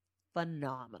is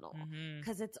phenomenal,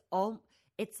 because it's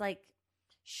like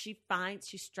she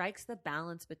strikes the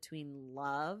balance between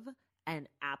love and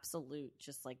absolute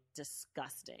just like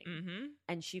disgusting,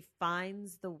 and she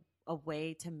finds a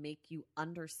way to make you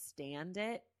understand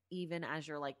it even as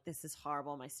you're like, this is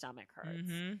horrible, my stomach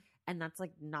hurts, and that's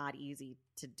like not easy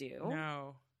to do.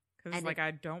 No, because like,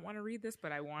 I don't want to read this,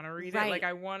 but I want to read it. Right. Like,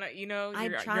 I want to, you know, I'm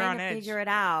you're trying to edge. figure it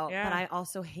out, but I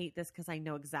also hate this because I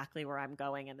know exactly where I'm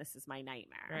going and this is my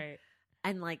nightmare. Right.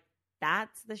 And like,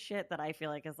 that's the shit that I feel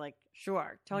like is like,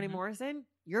 sure, Toni Morrison,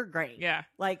 you're great. Yeah.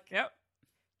 Like, yep.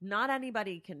 Not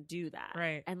anybody can do that.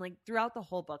 Right. And like throughout the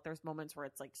whole book, there's moments where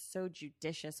it's like so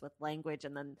judicious with language,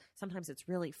 and then sometimes it's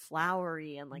really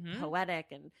flowery and like poetic,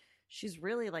 and she's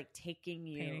really like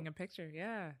painting a picture.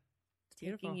 Yeah. It's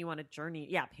taking beautiful. you on a journey.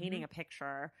 Yeah. Painting a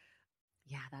picture.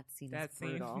 Yeah. That scene is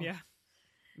brutal. Yeah.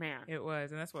 Man. It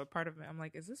was. And that's what part of it, I'm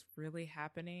like, is this really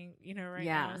happening? You know, right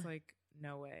now I was like,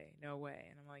 no way.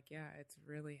 And I'm like, yeah, it's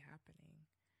really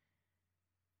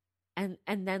happening.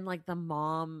 And then like the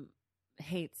mom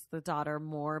hates the daughter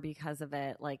more because of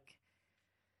it, like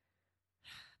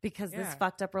because this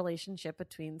fucked up relationship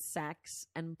between sex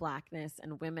and Blackness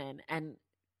and women. And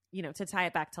you know, to tie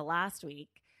it back to last week,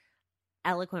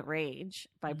 Eloquent Rage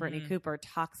by Brittany Cooper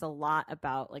talks a lot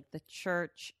about like the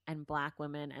church and Black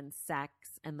women and sex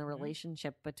and the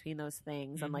relationship between those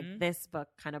things, and like this book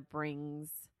kind of brings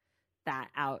that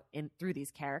out through these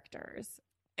characters.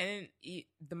 And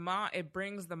it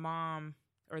brings the mom,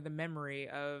 or the memory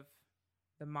of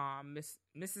the mom,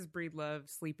 Mrs. Breedlove,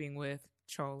 sleeping with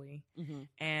Choli,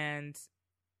 and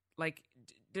like,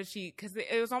 does she? Because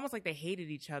it was almost like they hated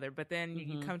each other, but then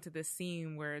you come to this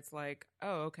scene where it's like,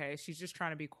 oh, okay, she's just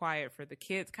trying to be quiet for the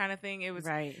kids, kind of thing. It was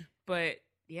right, but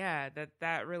yeah,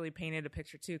 that really painted a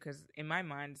picture too. Because in my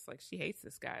mind, it's like she hates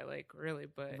this guy, like really,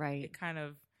 but it kind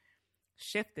of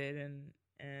shifted,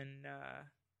 and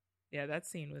Yeah, that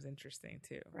scene was interesting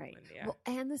too. Right. Yeah. Well,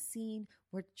 and the scene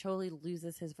where Charlie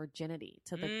loses his virginity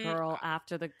to the girl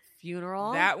after the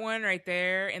funeral. That one right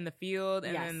there in the field,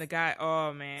 and then the guy.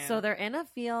 Oh man. So they're in a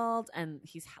field, and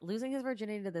he's losing his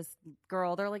virginity to this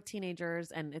girl. They're like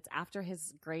teenagers, and it's after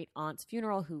his great aunt's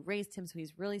funeral, who raised him. So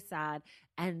he's really sad.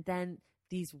 And then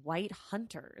these white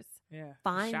hunters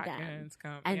find them,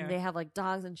 and they have like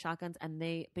dogs and shotguns, and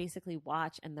they basically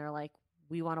watch, and they're like,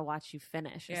 we want to watch you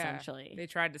finish, essentially. They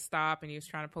tried to stop, and he was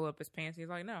trying to pull up his pants. He's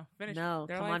like, no, finish. No,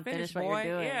 they're come like, on, finish what boy.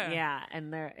 you're doing. Yeah.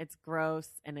 And it's gross,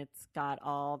 and it's got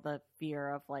all the fear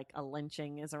of like a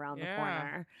lynching is around the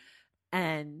corner.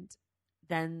 And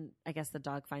then I guess the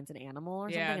dog finds an animal or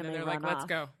something, and they're like, let's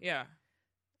go. Yeah.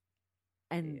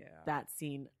 And that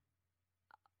scene,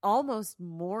 almost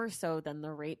more so than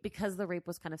the rape, because the rape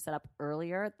was kind of set up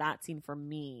earlier, that scene for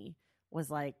me was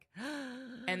like,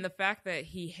 and the fact that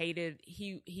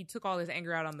he took all his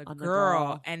anger out on the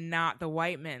girl and not the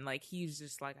white men. Like, he's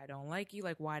just like, I don't like you.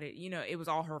 Like, why did it was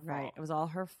all her fault. Right. It was all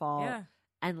her fault. Yeah.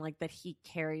 And like that he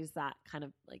carries that kind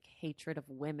of like hatred of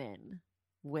women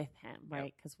with him,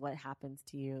 right? Because what happens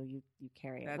to you, you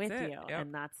carry it with you. Yep.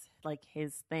 And that's like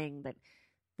his thing, that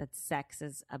sex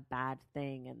is a bad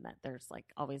thing, and that there's like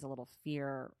always a little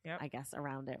fear, I guess,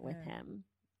 around it with him.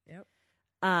 Yep.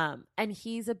 And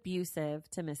he's abusive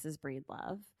to Mrs.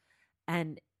 Breedlove.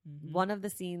 And one of the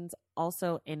scenes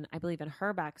also I believe in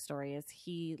her backstory is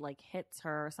he like hits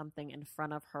her or something in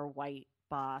front of her white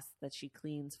boss that she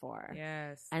cleans for.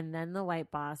 Yes. And then the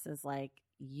white boss is like,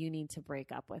 you need to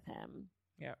break up with him.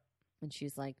 Yep. And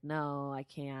she's like, no, I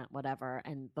can't, whatever.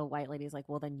 And the white lady's like,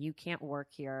 well, then you can't work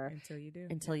here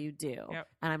until you do. Yep.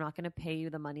 And I'm not going to pay you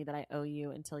the money that I owe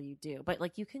you until you do. But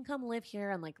like, you can come live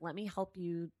here and like, let me help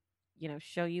you,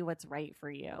 show you what's right for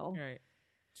you. Right.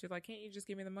 She's like, can't you just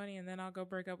give me the money and then I'll go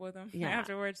break up with him? Yeah.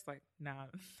 Afterwards, like, nah.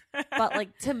 But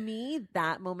like, to me,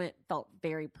 that moment felt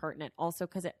very pertinent also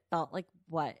because it felt like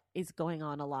what is going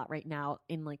on a lot right now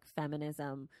in like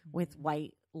feminism with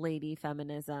white lady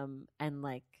feminism and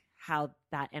like how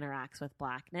that interacts with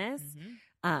blackness.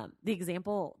 The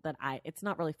example that it's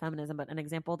not really feminism, but an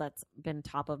example that's been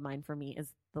top of mind for me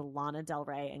is the Lana Del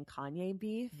Rey and Kanye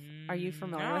beef. Are you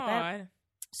familiar with it?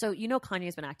 So,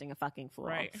 Kanye's been acting a fucking fool.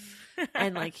 Right.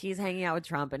 And like, he's hanging out with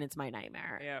Trump and it's my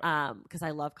nightmare. Yep. Cause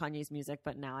I love Kanye's music,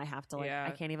 but now I have to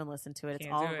I can't even listen to it.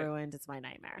 It's all ruined. It's my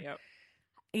nightmare. Yep.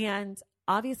 And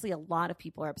obviously a lot of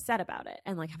people are upset about it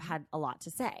and like have had a lot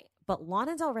to say. But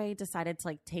Lana Del Rey decided to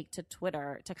like take to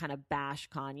Twitter to kind of bash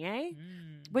Kanye,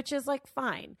 which is like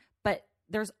fine. But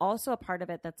there's also a part of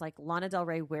it that's like, Lana Del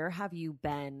Rey, where have you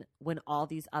been when all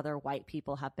these other white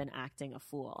people have been acting a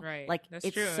fool? Right. Like, that's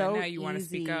it's true. so now you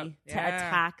easy speak up. to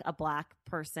attack a black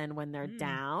person when they're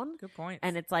down. Good point.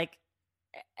 And it's like,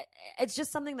 it's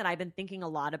just something that I've been thinking a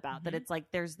lot about, that it's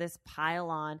like, there's this pile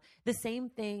on the same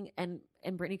thing. And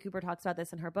Brittany Cooper talks about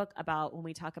this in her book about when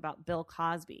we talk about Bill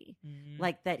Cosby,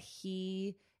 like that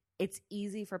it's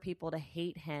easy for people to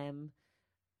hate him,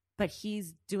 but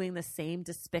he's doing the same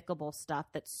despicable stuff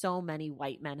that so many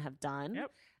white men have done.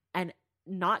 Yep. And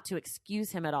not to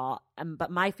excuse him at all.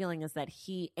 But my feeling is that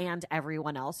he and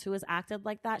everyone else who has acted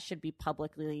like that should be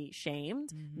publicly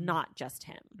shamed, not just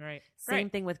him. Right. Same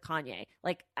thing with Kanye.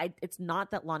 Like, it's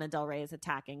not that Lana Del Rey is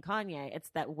attacking Kanye. It's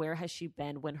that where has she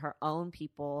been when her own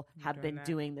people have been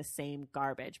doing the same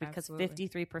garbage? Because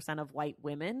 53% of white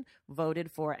women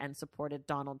voted for and supported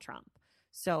Donald Trump.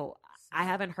 So I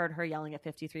haven't heard her yelling at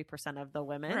 53% of the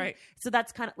women. Right. So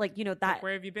that's kind of like, that. Like,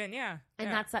 where have you been? Yeah.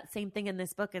 And that's that same thing in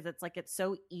this book is it's like, it's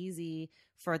so easy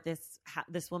for this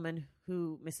woman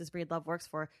who Mrs. Breedlove works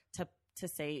for to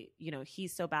say,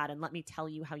 he's so bad and let me tell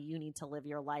you how you need to live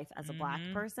your life as a black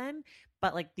person.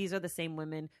 But like, these are the same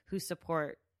women who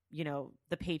support, the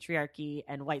patriarchy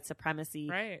and white supremacy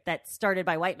that started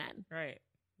by white men. Right.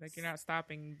 Like, you're not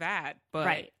stopping that,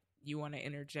 but you want to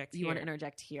interject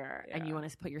here. And you want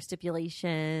to put your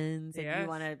stipulations and you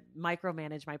want to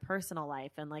micromanage my personal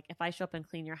life. And like, if I show up and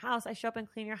clean your house, I show up and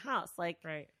clean your house. Like,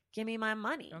 give me my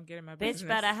money. Don't get in my business. Bitch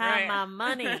better have my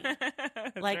money.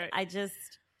 Like,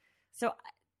 so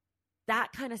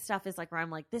that kind of stuff is like where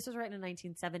I'm like, this was written in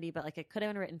 1970, but like it could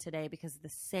have been written today because the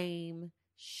same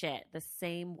shit, the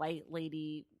same white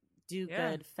lady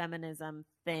do-good feminism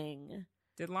thing.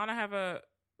 Did Lana have a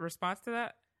response to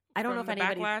that? I don't know if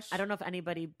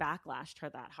anybody backlashed her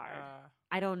that hard.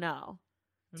 I don't know,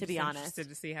 to be honest. I'm interested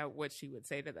to see what she would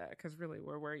say to that. Because really,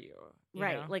 where were you?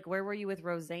 Right. Like, where were you with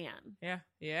Roseanne? Yeah.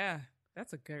 Yeah.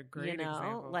 That's a great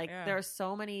example. Like, there are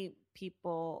so many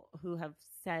people who have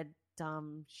said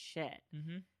dumb shit.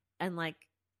 And like,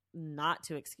 not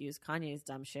to excuse Kanye's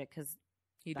dumb shit, because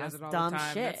he does it all dumb the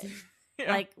time. Shit.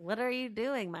 Yeah. Like, what are you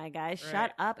doing, my guy?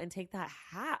 Shut up and take that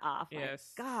hat off.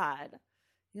 Yes. My God.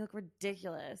 You look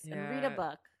ridiculous. And read a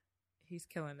book. He's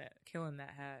killing that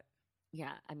hat.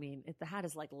 Yeah, I mean, the hat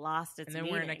is like lost its meaning. And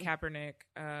then meaning. wearing a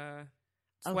Kaepernick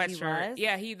He sweatshirt. was?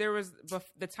 Yeah, there was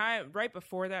the time right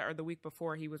before that or the week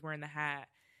before he was wearing the hat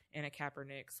and a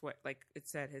Kaepernick sweat, like it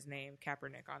said his name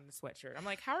Kaepernick on the sweatshirt. I'm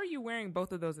like, how are you wearing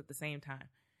both of those at the same time?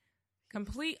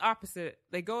 Complete opposite.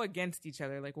 They go against each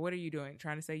other. Like, what are you doing?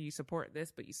 Trying to say you support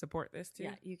this, but you support this too?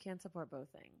 Yeah, you can't support both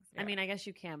things. Yeah. I mean, I guess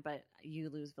you can, but you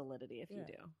lose validity if you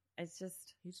do. It's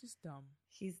just... He's just dumb.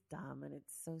 He's dumb, and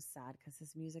it's so sad because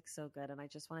his music's so good, and I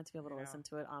just wanted to be able to listen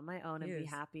to it on my own and be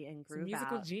happy and groove out. He's a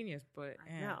musical genius, but...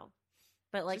 No.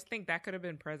 But like... I just think that could have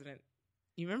been president.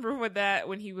 You remember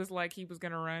when he was like he was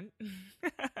going to run?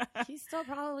 He still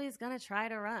probably is going to try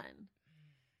to run.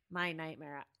 My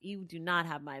nightmare. You do not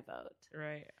have my vote.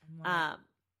 Right. I'm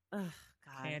like, God.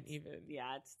 Can't even.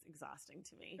 Yeah, it's exhausting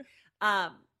to me.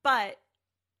 But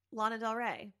Lana Del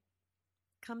Rey,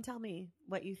 come tell me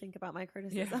what you think about my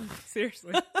criticism. Yeah,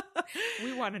 seriously.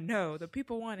 We want to know. The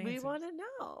people want answers. We want to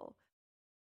know.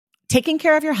 Taking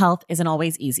care of your health isn't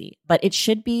always easy, but it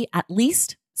should be at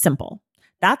least simple.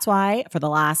 That's why for the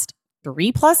last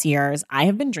 3+ years, I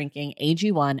have been drinking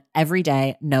AG1 every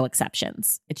day, no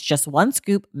exceptions. It's just 1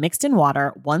 scoop mixed in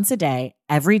water once a day,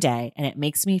 every day, and it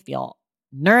makes me feel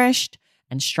nourished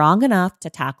and strong enough to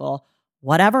tackle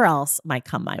whatever else might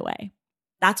come my way.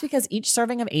 That's because each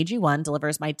serving of AG1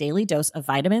 delivers my daily dose of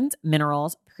vitamins,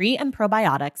 minerals, pre- and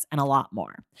probiotics, and a lot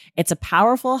more. It's a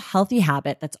powerful, healthy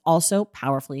habit that's also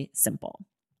powerfully simple.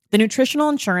 The nutritional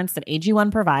insurance that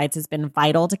AG1 provides has been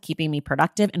vital to keeping me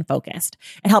productive and focused.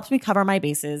 It helps me cover my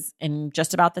bases in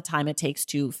just about the time it takes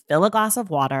to fill a glass of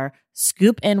water,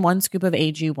 scoop in 1 scoop of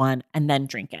AG1, and then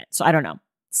drink it. So I don't know,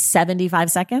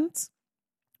 75 seconds?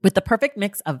 With the perfect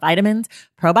mix of vitamins,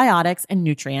 probiotics, and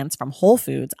nutrients from Whole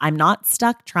Foods, I'm not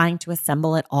stuck trying to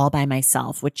assemble it all by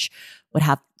myself, which would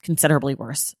have considerably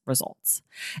worse results.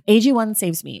 AG1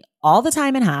 saves me all the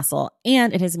time and hassle,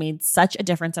 and it has made such a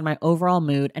difference in my overall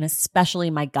mood and especially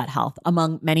my gut health,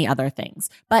 among many other things.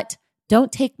 But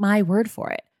don't take my word for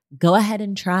it. Go ahead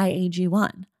and try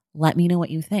AG1. Let me know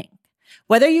what you think.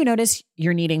 Whether you notice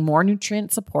you're needing more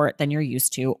nutrient support than you're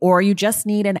used to, or you just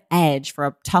need an edge for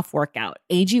a tough workout,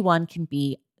 AG1 can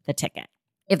be the ticket.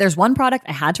 If there's one product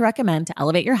I had to recommend to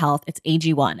elevate your health, it's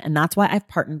AG1, and that's why I've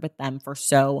partnered with them for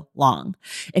so long.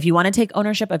 If you want to take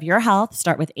ownership of your health,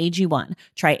 start with AG1.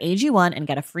 Try AG1 and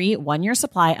get a free 1-year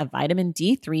supply of vitamin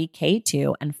D3,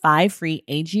 K2, and 5 free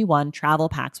AG1 travel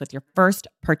packs with your first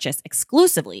purchase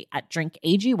exclusively at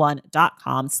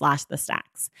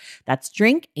drinkag1.com/thestacks. That's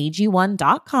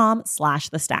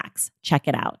drinkag1.com/thestacks. Check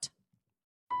it out.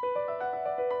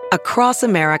 Across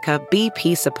America,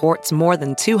 BP supports more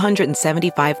than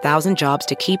 275,000 jobs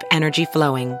to keep energy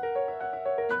flowing.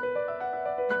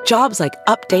 Jobs like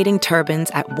updating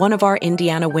turbines at one of our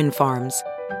Indiana wind farms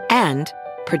and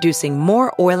producing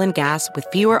more oil and gas with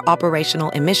fewer operational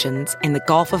emissions in the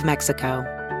Gulf of Mexico.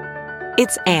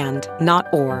 It's and,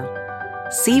 not or.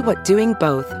 See what doing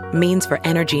both means for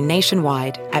energy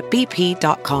nationwide at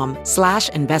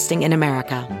bp.com/investing in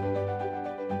America.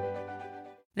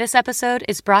 This episode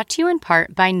is brought to you in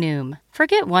part by Noom.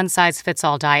 Forget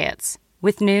one-size-fits-all diets.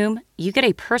 With Noom, you get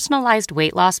a personalized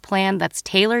weight loss plan that's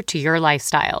tailored to your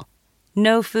lifestyle.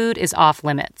 No food is off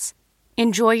limits.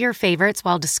 Enjoy your favorites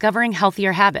while discovering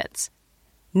healthier habits.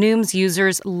 Noom's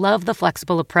users love the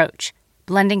flexible approach,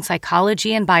 blending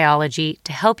psychology and biology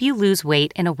to help you lose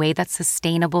weight in a way that's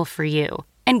sustainable for you.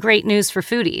 And great news for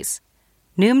foodies.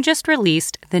 Noom just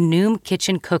released the Noom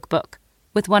Kitchen Cookbook,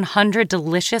 with 100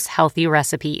 delicious, healthy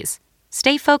recipes.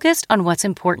 Stay focused on what's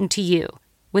important to you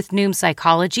with Noom's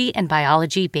psychology and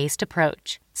biology-based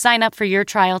approach. Sign up for your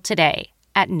trial today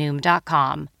at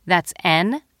Noom.com. That's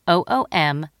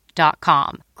NOOM.com.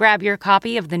 Grab your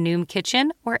copy of the Noom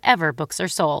Kitchen wherever books are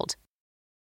sold.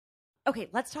 Okay,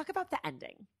 let's talk about the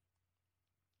ending.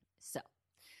 So,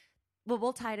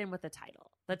 we'll tie it in with the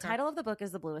title. The title of the book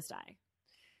is The Bluest Eye.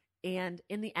 And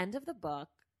in the end of the book,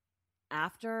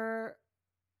 after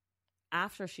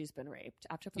she's been raped,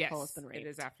 after Pacola's been raped. It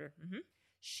is after. Mm-hmm.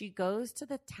 She goes to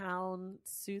the town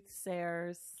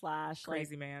soothsayer /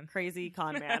 crazy man. Crazy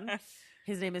con man.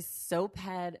 His name is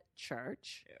Soaphead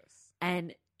Church. Yes.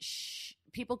 And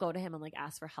people go to him and like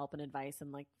ask for help and advice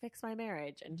and like fix my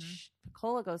marriage. And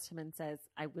Pacola goes to him and says,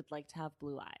 I would like to have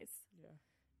blue eyes. Yeah.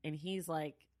 And he's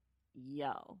like,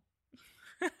 yo.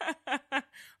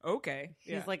 Okay.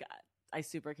 He's like, I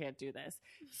super can't do this.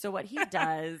 So what he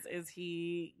does is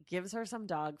he gives her some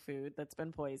dog food that's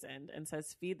been poisoned and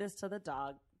says, feed this to the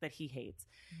dog that he hates.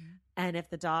 Mm-hmm. And if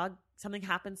the dog something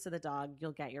happens to the dog,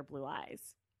 you'll get your blue eyes.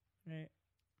 Right.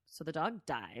 So the dog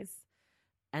dies,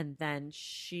 and then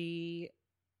she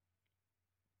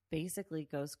basically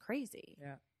goes crazy.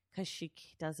 Yeah. Because she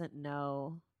doesn't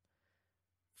know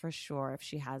for sure if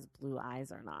she has blue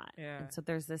eyes or not. Yeah. And so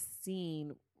there's this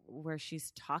scene where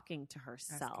she's talking to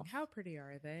herself. Asking, how pretty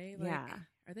are they? Like, yeah.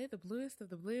 Are they the bluest of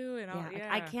the blue? And all, yeah.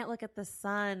 Like, I can't look at the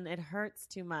sun. It hurts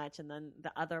too much. And then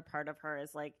the other part of her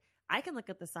is like, I can look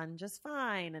at the sun just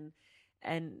fine.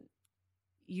 And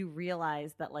you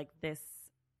realize that like this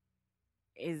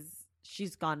is,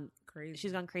 she's gone crazy.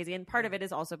 She's gone crazy. And part of it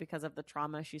is also because of the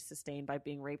trauma she sustained by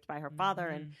being raped by her father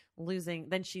and losing.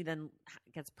 Then she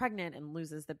gets pregnant and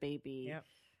loses the baby. Yep.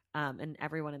 And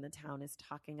everyone in the town is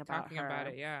talking about her. About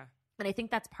it, yeah. And I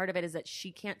think that's part of it, is that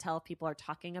she can't tell if people are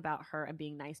talking about her and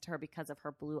being nice to her because of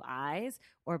her blue eyes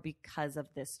or because of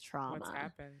this trauma. What's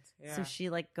happened. Yeah. So she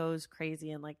like goes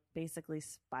crazy and like basically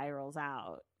spirals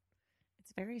out.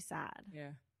 It's very sad.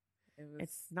 Yeah.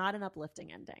 It's not an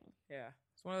uplifting ending. Yeah.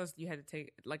 It's one of those you had to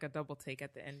take like a double take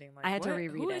at the ending. Like, I had to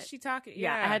reread it. Who is she talking?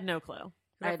 Yeah, I had no clue.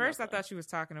 At first, I thought she was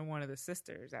talking to one of the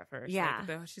sisters at first. Yeah.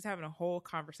 Like, she's having a whole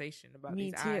conversation about Me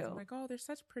these too. eyes. I'm like, oh, they're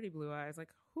such pretty blue eyes. Like,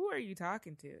 who are you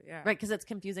talking to? Yeah. Right, because it's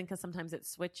confusing because sometimes it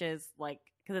switches, like,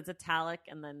 because it's italic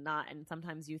and then not, and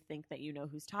sometimes you think that you know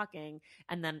who's talking.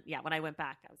 And then, yeah, when I went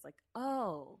back, I was like,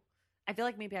 oh. I feel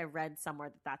like maybe I read somewhere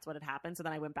that that's what had happened. So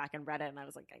then I went back and read it and I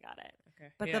was like, I got it.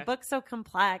 Okay. But the book's so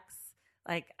complex.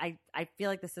 Like, I feel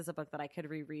like this is a book that I could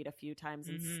reread a few times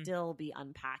and still be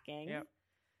unpacking. Yep.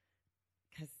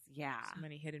 Because, yeah. So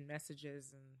many hidden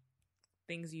messages and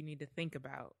things you need to think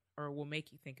about, or will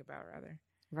make you think about, rather.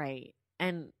 Right.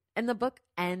 And the book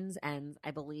ends,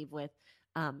 I believe, with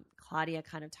Claudia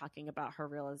kind of talking about her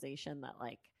realization that,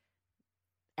 like,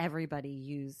 everybody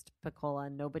used Piccola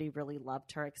and nobody really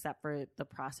loved her except for the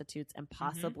prostitutes and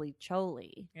possibly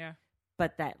Choli. Yeah.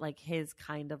 But that, like, his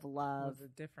kind of love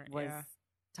was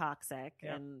toxic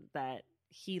and that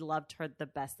he loved her the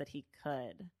best that he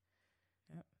could.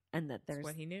 Yep. And that there's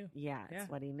what he knew. Yeah, it's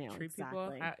what he knew. Treat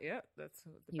exactly. people. That's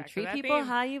the you back treat of that people theme.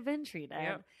 how you've been treated.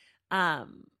 Yep.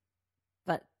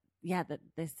 But yeah, that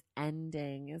this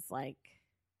ending is like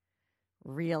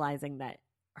realizing that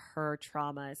her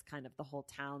trauma is kind of the whole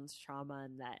town's trauma,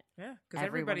 and that because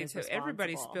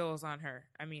everybody spills on her.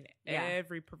 I mean,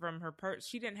 from her part,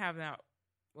 she didn't have that.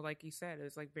 Well, like you said, it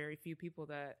was like very few people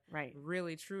that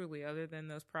really truly, other than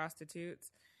those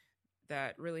prostitutes,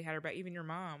 that really had her back. Even your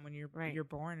mom, when you're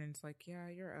born, and it's like, yeah,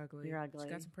 you're ugly. You're ugly.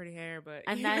 She's got some pretty hair, but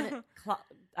and then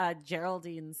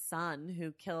Geraldine's son,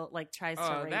 who tries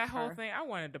to rape that her. whole thing. I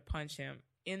wanted to punch him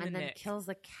in the neck. And then kills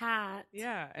the cat.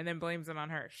 Yeah, and then blames it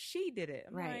on her. She did it.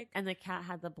 I'm like, and the cat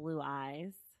had the blue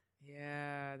eyes.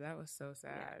 Yeah, that was so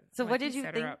sad. Yeah. So what did you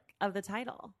think of the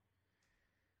title?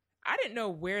 I didn't know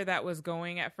where that was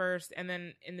going at first. And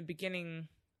then in the beginning,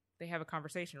 they have a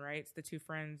conversation, right? It's the two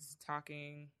friends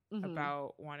talking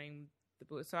about wanting the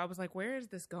blue. So I was like, where is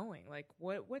this going? Like,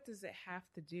 what does it have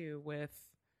to do with,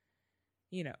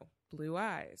 blue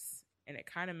eyes? And it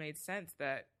kind of made sense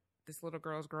that this little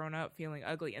girl's grown up feeling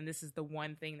ugly, and this is the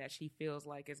one thing that she feels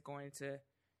like is going to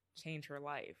change her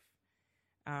life.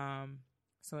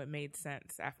 So it made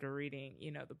sense after reading,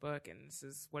 the book, and this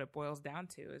is what it boils down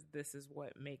to, is this is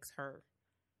what makes her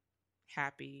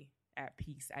happy, at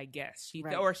peace, I guess.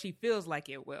 Or she feels like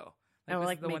it will.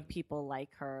 Make people like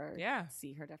her,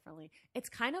 see her differently. It's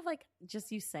kind of like,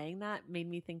 just you saying that made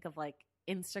me think of like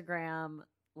Instagram,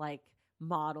 like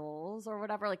models or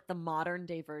whatever. Like the modern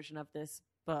day version of this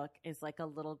book is like a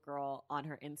little girl on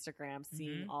her Instagram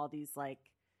seeing all these like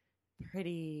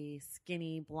pretty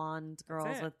skinny blonde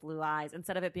girls with blue eyes,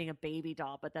 instead of it being a baby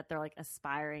doll, but that they're like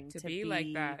aspiring to be like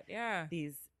that. Yeah,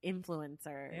 these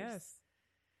influencers. Yes.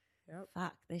 Yep.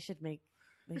 Fuck, they should make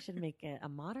it a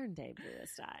modern day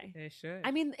Bluest eye. They should.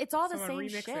 I mean, it's all the same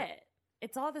shit.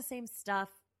 It's all the same stuff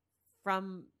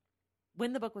from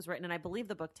when the book was written, and I believe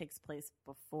the book takes place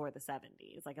before the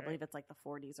 70s. Like I believe it's like the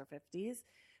 40s or 50s.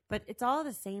 But it's all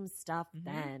the same stuff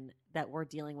then that we're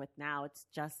dealing with now. It's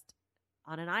just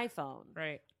on an iPhone.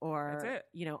 Right. Or,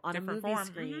 on different a movie form.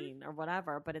 screen or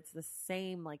whatever. But it's the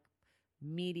same like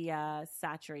media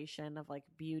saturation of like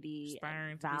beauty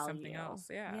aspiring and to value. be something else.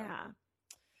 Yeah. Yeah.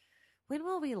 When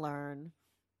will we learn?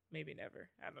 Maybe never.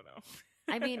 I don't know.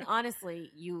 I mean, honestly,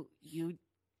 you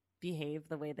behave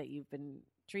the way that you've been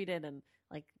treated, and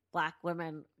like Black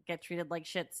women get treated like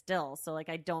shit still. So like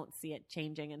I don't see it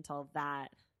changing until that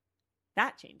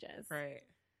changes. Right.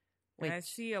 And I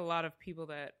see a lot of people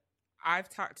that I've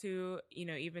talked to,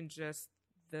 even just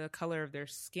the color of their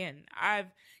skin.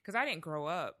 Because I didn't grow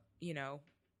up,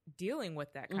 dealing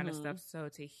with that kind of stuff. So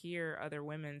to hear other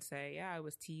women say, yeah, I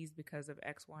was teased because of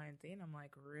X, Y, and Z. And I'm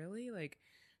like, really? Like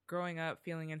growing up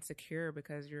feeling insecure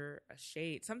because you're a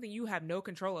shade, something you have no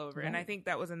control over. Right. And I think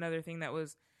that was another thing that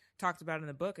was talked about in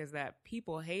the book, is that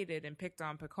people hated and picked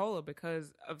on Pecola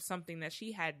because of something that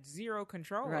she had zero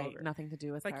control over. Nothing to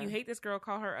do with it's like her. you hate this girl,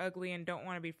 call her ugly, and don't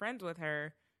want to be friends with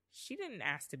her. She didn't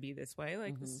ask to be this way.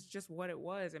 Like, this is just what it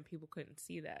was, and people couldn't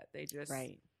see that. They just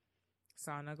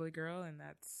saw an ugly girl, and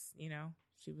that's, you know,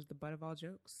 she was the butt of all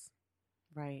jokes.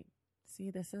 Right. See,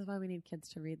 this is why we need kids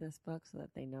to read this book, so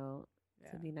that they know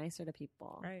to be nicer to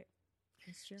people. Right.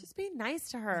 That's true. Just be nice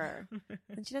to her.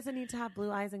 And she doesn't need to have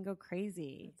blue eyes and go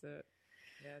crazy. That's it.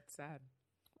 Yeah, it's sad.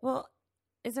 Well,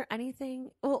 is there anything?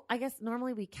 Well, I guess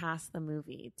normally we cast the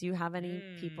movie. Do you have any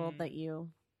people that you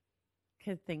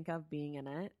could think of being in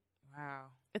it? Wow.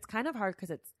 It's kind of hard because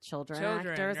it's children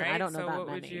actors, right? and I don't know so that what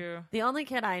many. Would you... The only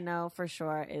kid I know for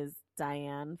sure is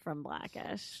Diane from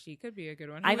Blackish. She could be a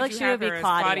good one. I feel like she would be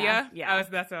Claudia. Yeah,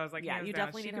 that's what I was like. Yeah, you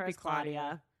definitely need her as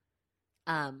Claudia.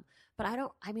 But I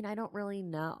don't really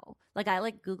know. Like, I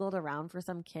Googled around for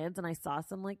some kids, and I saw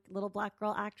some little black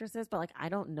girl actresses, but I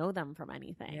don't know them from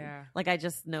anything. Yeah. I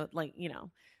just know,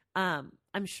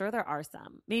 I'm sure there are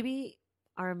some. Maybe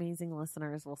our amazing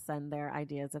listeners will send their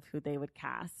ideas of who they would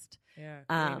cast.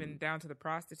 Yeah. Even down to the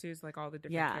prostitutes, all the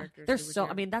different characters. There's so,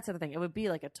 that's the other thing. It would be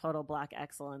a total black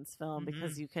excellence film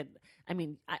because you could,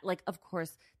 of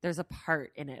course, there's a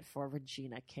part in it for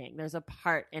Regina King. There's a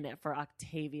part in it for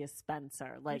Octavia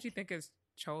Spencer. What do you think is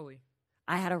Choli?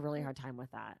 I had a really hard time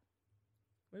with that.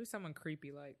 Maybe someone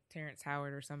creepy like Terrence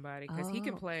Howard or somebody, because he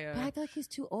can play a... But I feel like he's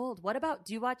too old. What about,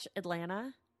 do you watch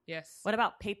Atlanta? Yes. What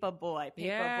about Paper Boy?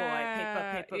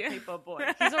 Paper Boy.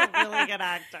 He's a really good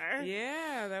actor.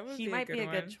 Yeah, that would he be might a good be a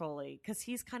one. good Choli, because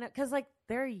he's kind of, because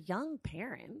they're young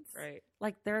parents, right?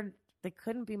 They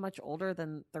couldn't be much older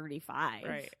than 35,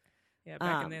 right? Yeah,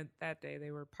 back in that day, they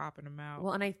were popping them out.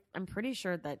 Well, and I'm pretty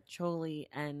sure that Choli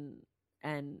and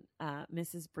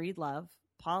Mrs. Breedlove,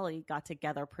 Polly, got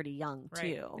together pretty young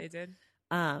too. They did.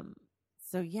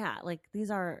 So yeah,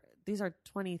 these are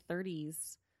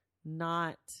 2030s.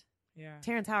 Not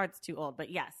Terrence Howard's too old, but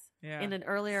yes, in an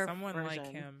earlier someone version,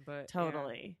 like him, but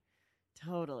totally.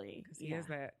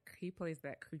 He plays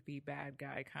that creepy bad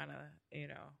guy kind of,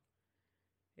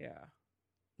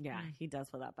 he does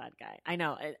play that bad guy. I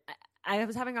know. I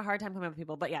was having a hard time coming up with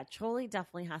people, but Choli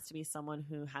definitely has to be someone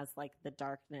who has the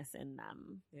darkness in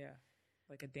them. Yeah,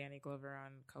 like a Danny Glover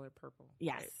on Color Purple.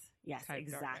 Yes,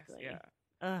 exactly. Darkness.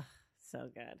 Ugh, so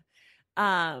good.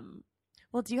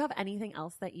 Well, do you have anything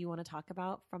else that you want to talk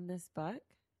about from this book?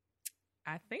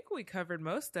 I think we covered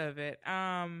most of it.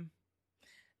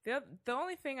 The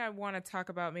only thing I want to talk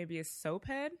about maybe is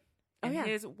Soaphead and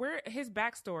his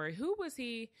backstory. Who was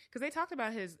he? Because they talked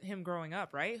about him growing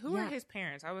up, right? Who are his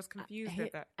parents? I was confused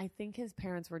at that. I think his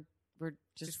parents were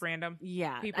just random.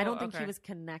 Yeah, people? I don't think he was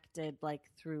connected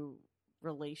through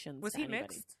relations. Was he anybody.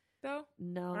 mixed though?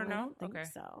 No, or no? I don't think okay.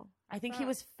 so. I think he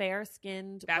was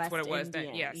fair-skinned. That's West what it was. Indian.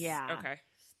 Then yes. Yeah. Okay.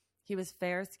 He was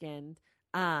fair-skinned,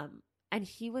 and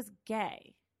he was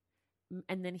gay,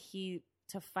 and then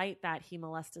to fight that, he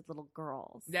molested little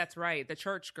girls. That's right, the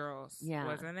church girls. Yeah,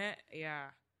 wasn't it? Yeah.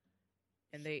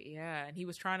 And and he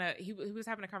was trying to. He was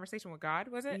having a conversation with God.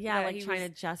 Was it? Yeah, he trying to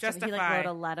justify. He wrote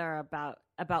a letter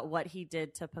about what he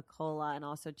did to Pecola, and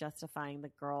also justifying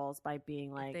the girls by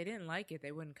being if they didn't like it,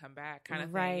 they wouldn't come back, kind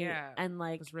of right. thing. Yeah, and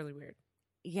it was really weird.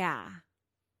 Yeah.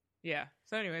 Yeah.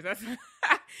 So, anyways, that's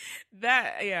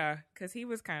that. Yeah, because he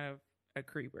was kind of a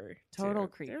creeper. Total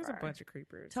too. creeper. There was a bunch of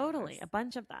creepers. Totally, a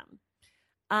bunch of them.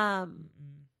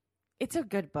 It's a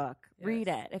good book. Yes. Read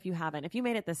it if you haven't. If you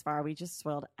made it this far, we just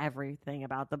spoiled everything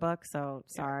about the book. So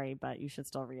sorry, but you should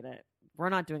still read it. We're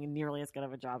not doing nearly as good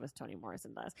of a job as Toni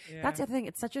Morrison does. Yeah. That's the other thing.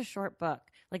 It's such a short book.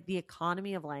 The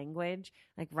economy of language,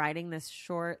 writing this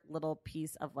short little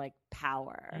piece of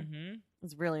power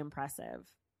is really impressive.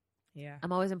 Yeah.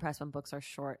 I'm always impressed when books are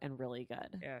short and really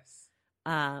good. Yes.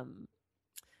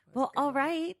 Well, all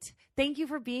right. Thank you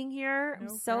for being here. No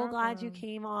I'm so problem. glad you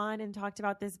came on and talked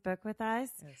about this book with us.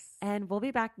 Yes. And we'll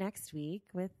be back next week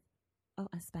with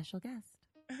a special guest.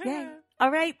 Yay. All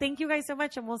right. Thank you guys so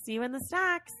much, and we'll see you in the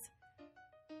stacks.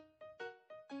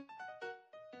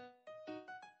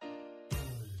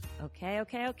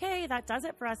 Okay. That does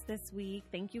it for us this week.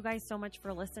 Thank you guys so much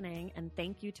for listening, and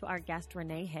thank you to our guest,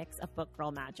 Renée Hicks of Book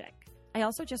Girl Magic. I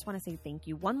also just want to say thank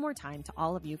you one more time to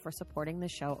all of you for supporting the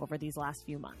show over these last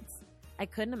few months. I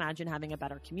couldn't imagine having a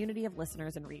better community of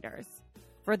listeners and readers.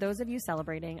 For those of you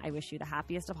celebrating, I wish you the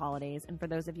happiest of holidays, and for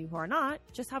those of you who are not,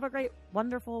 just have a great,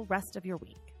 wonderful rest of your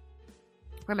week.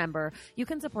 Remember, you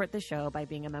can support the show by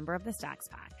being a member of the Stacks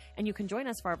Pack, and you can join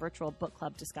us for our virtual book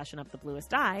club discussion of The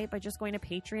Bluest Eye by just going to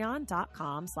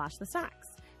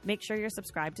patreon.com/thestacks. Make sure you're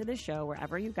subscribed to this show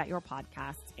wherever you get your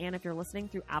podcasts, and if you're listening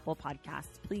through Apple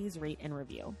Podcasts, please rate and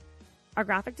review. Our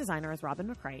graphic designer is Robin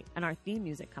McCright, and our theme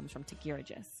music comes from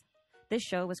Takiragis. This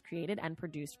show was created and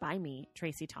produced by me,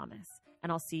 Tracy Thomas,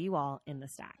 and I'll see you all in the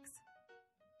Stacks.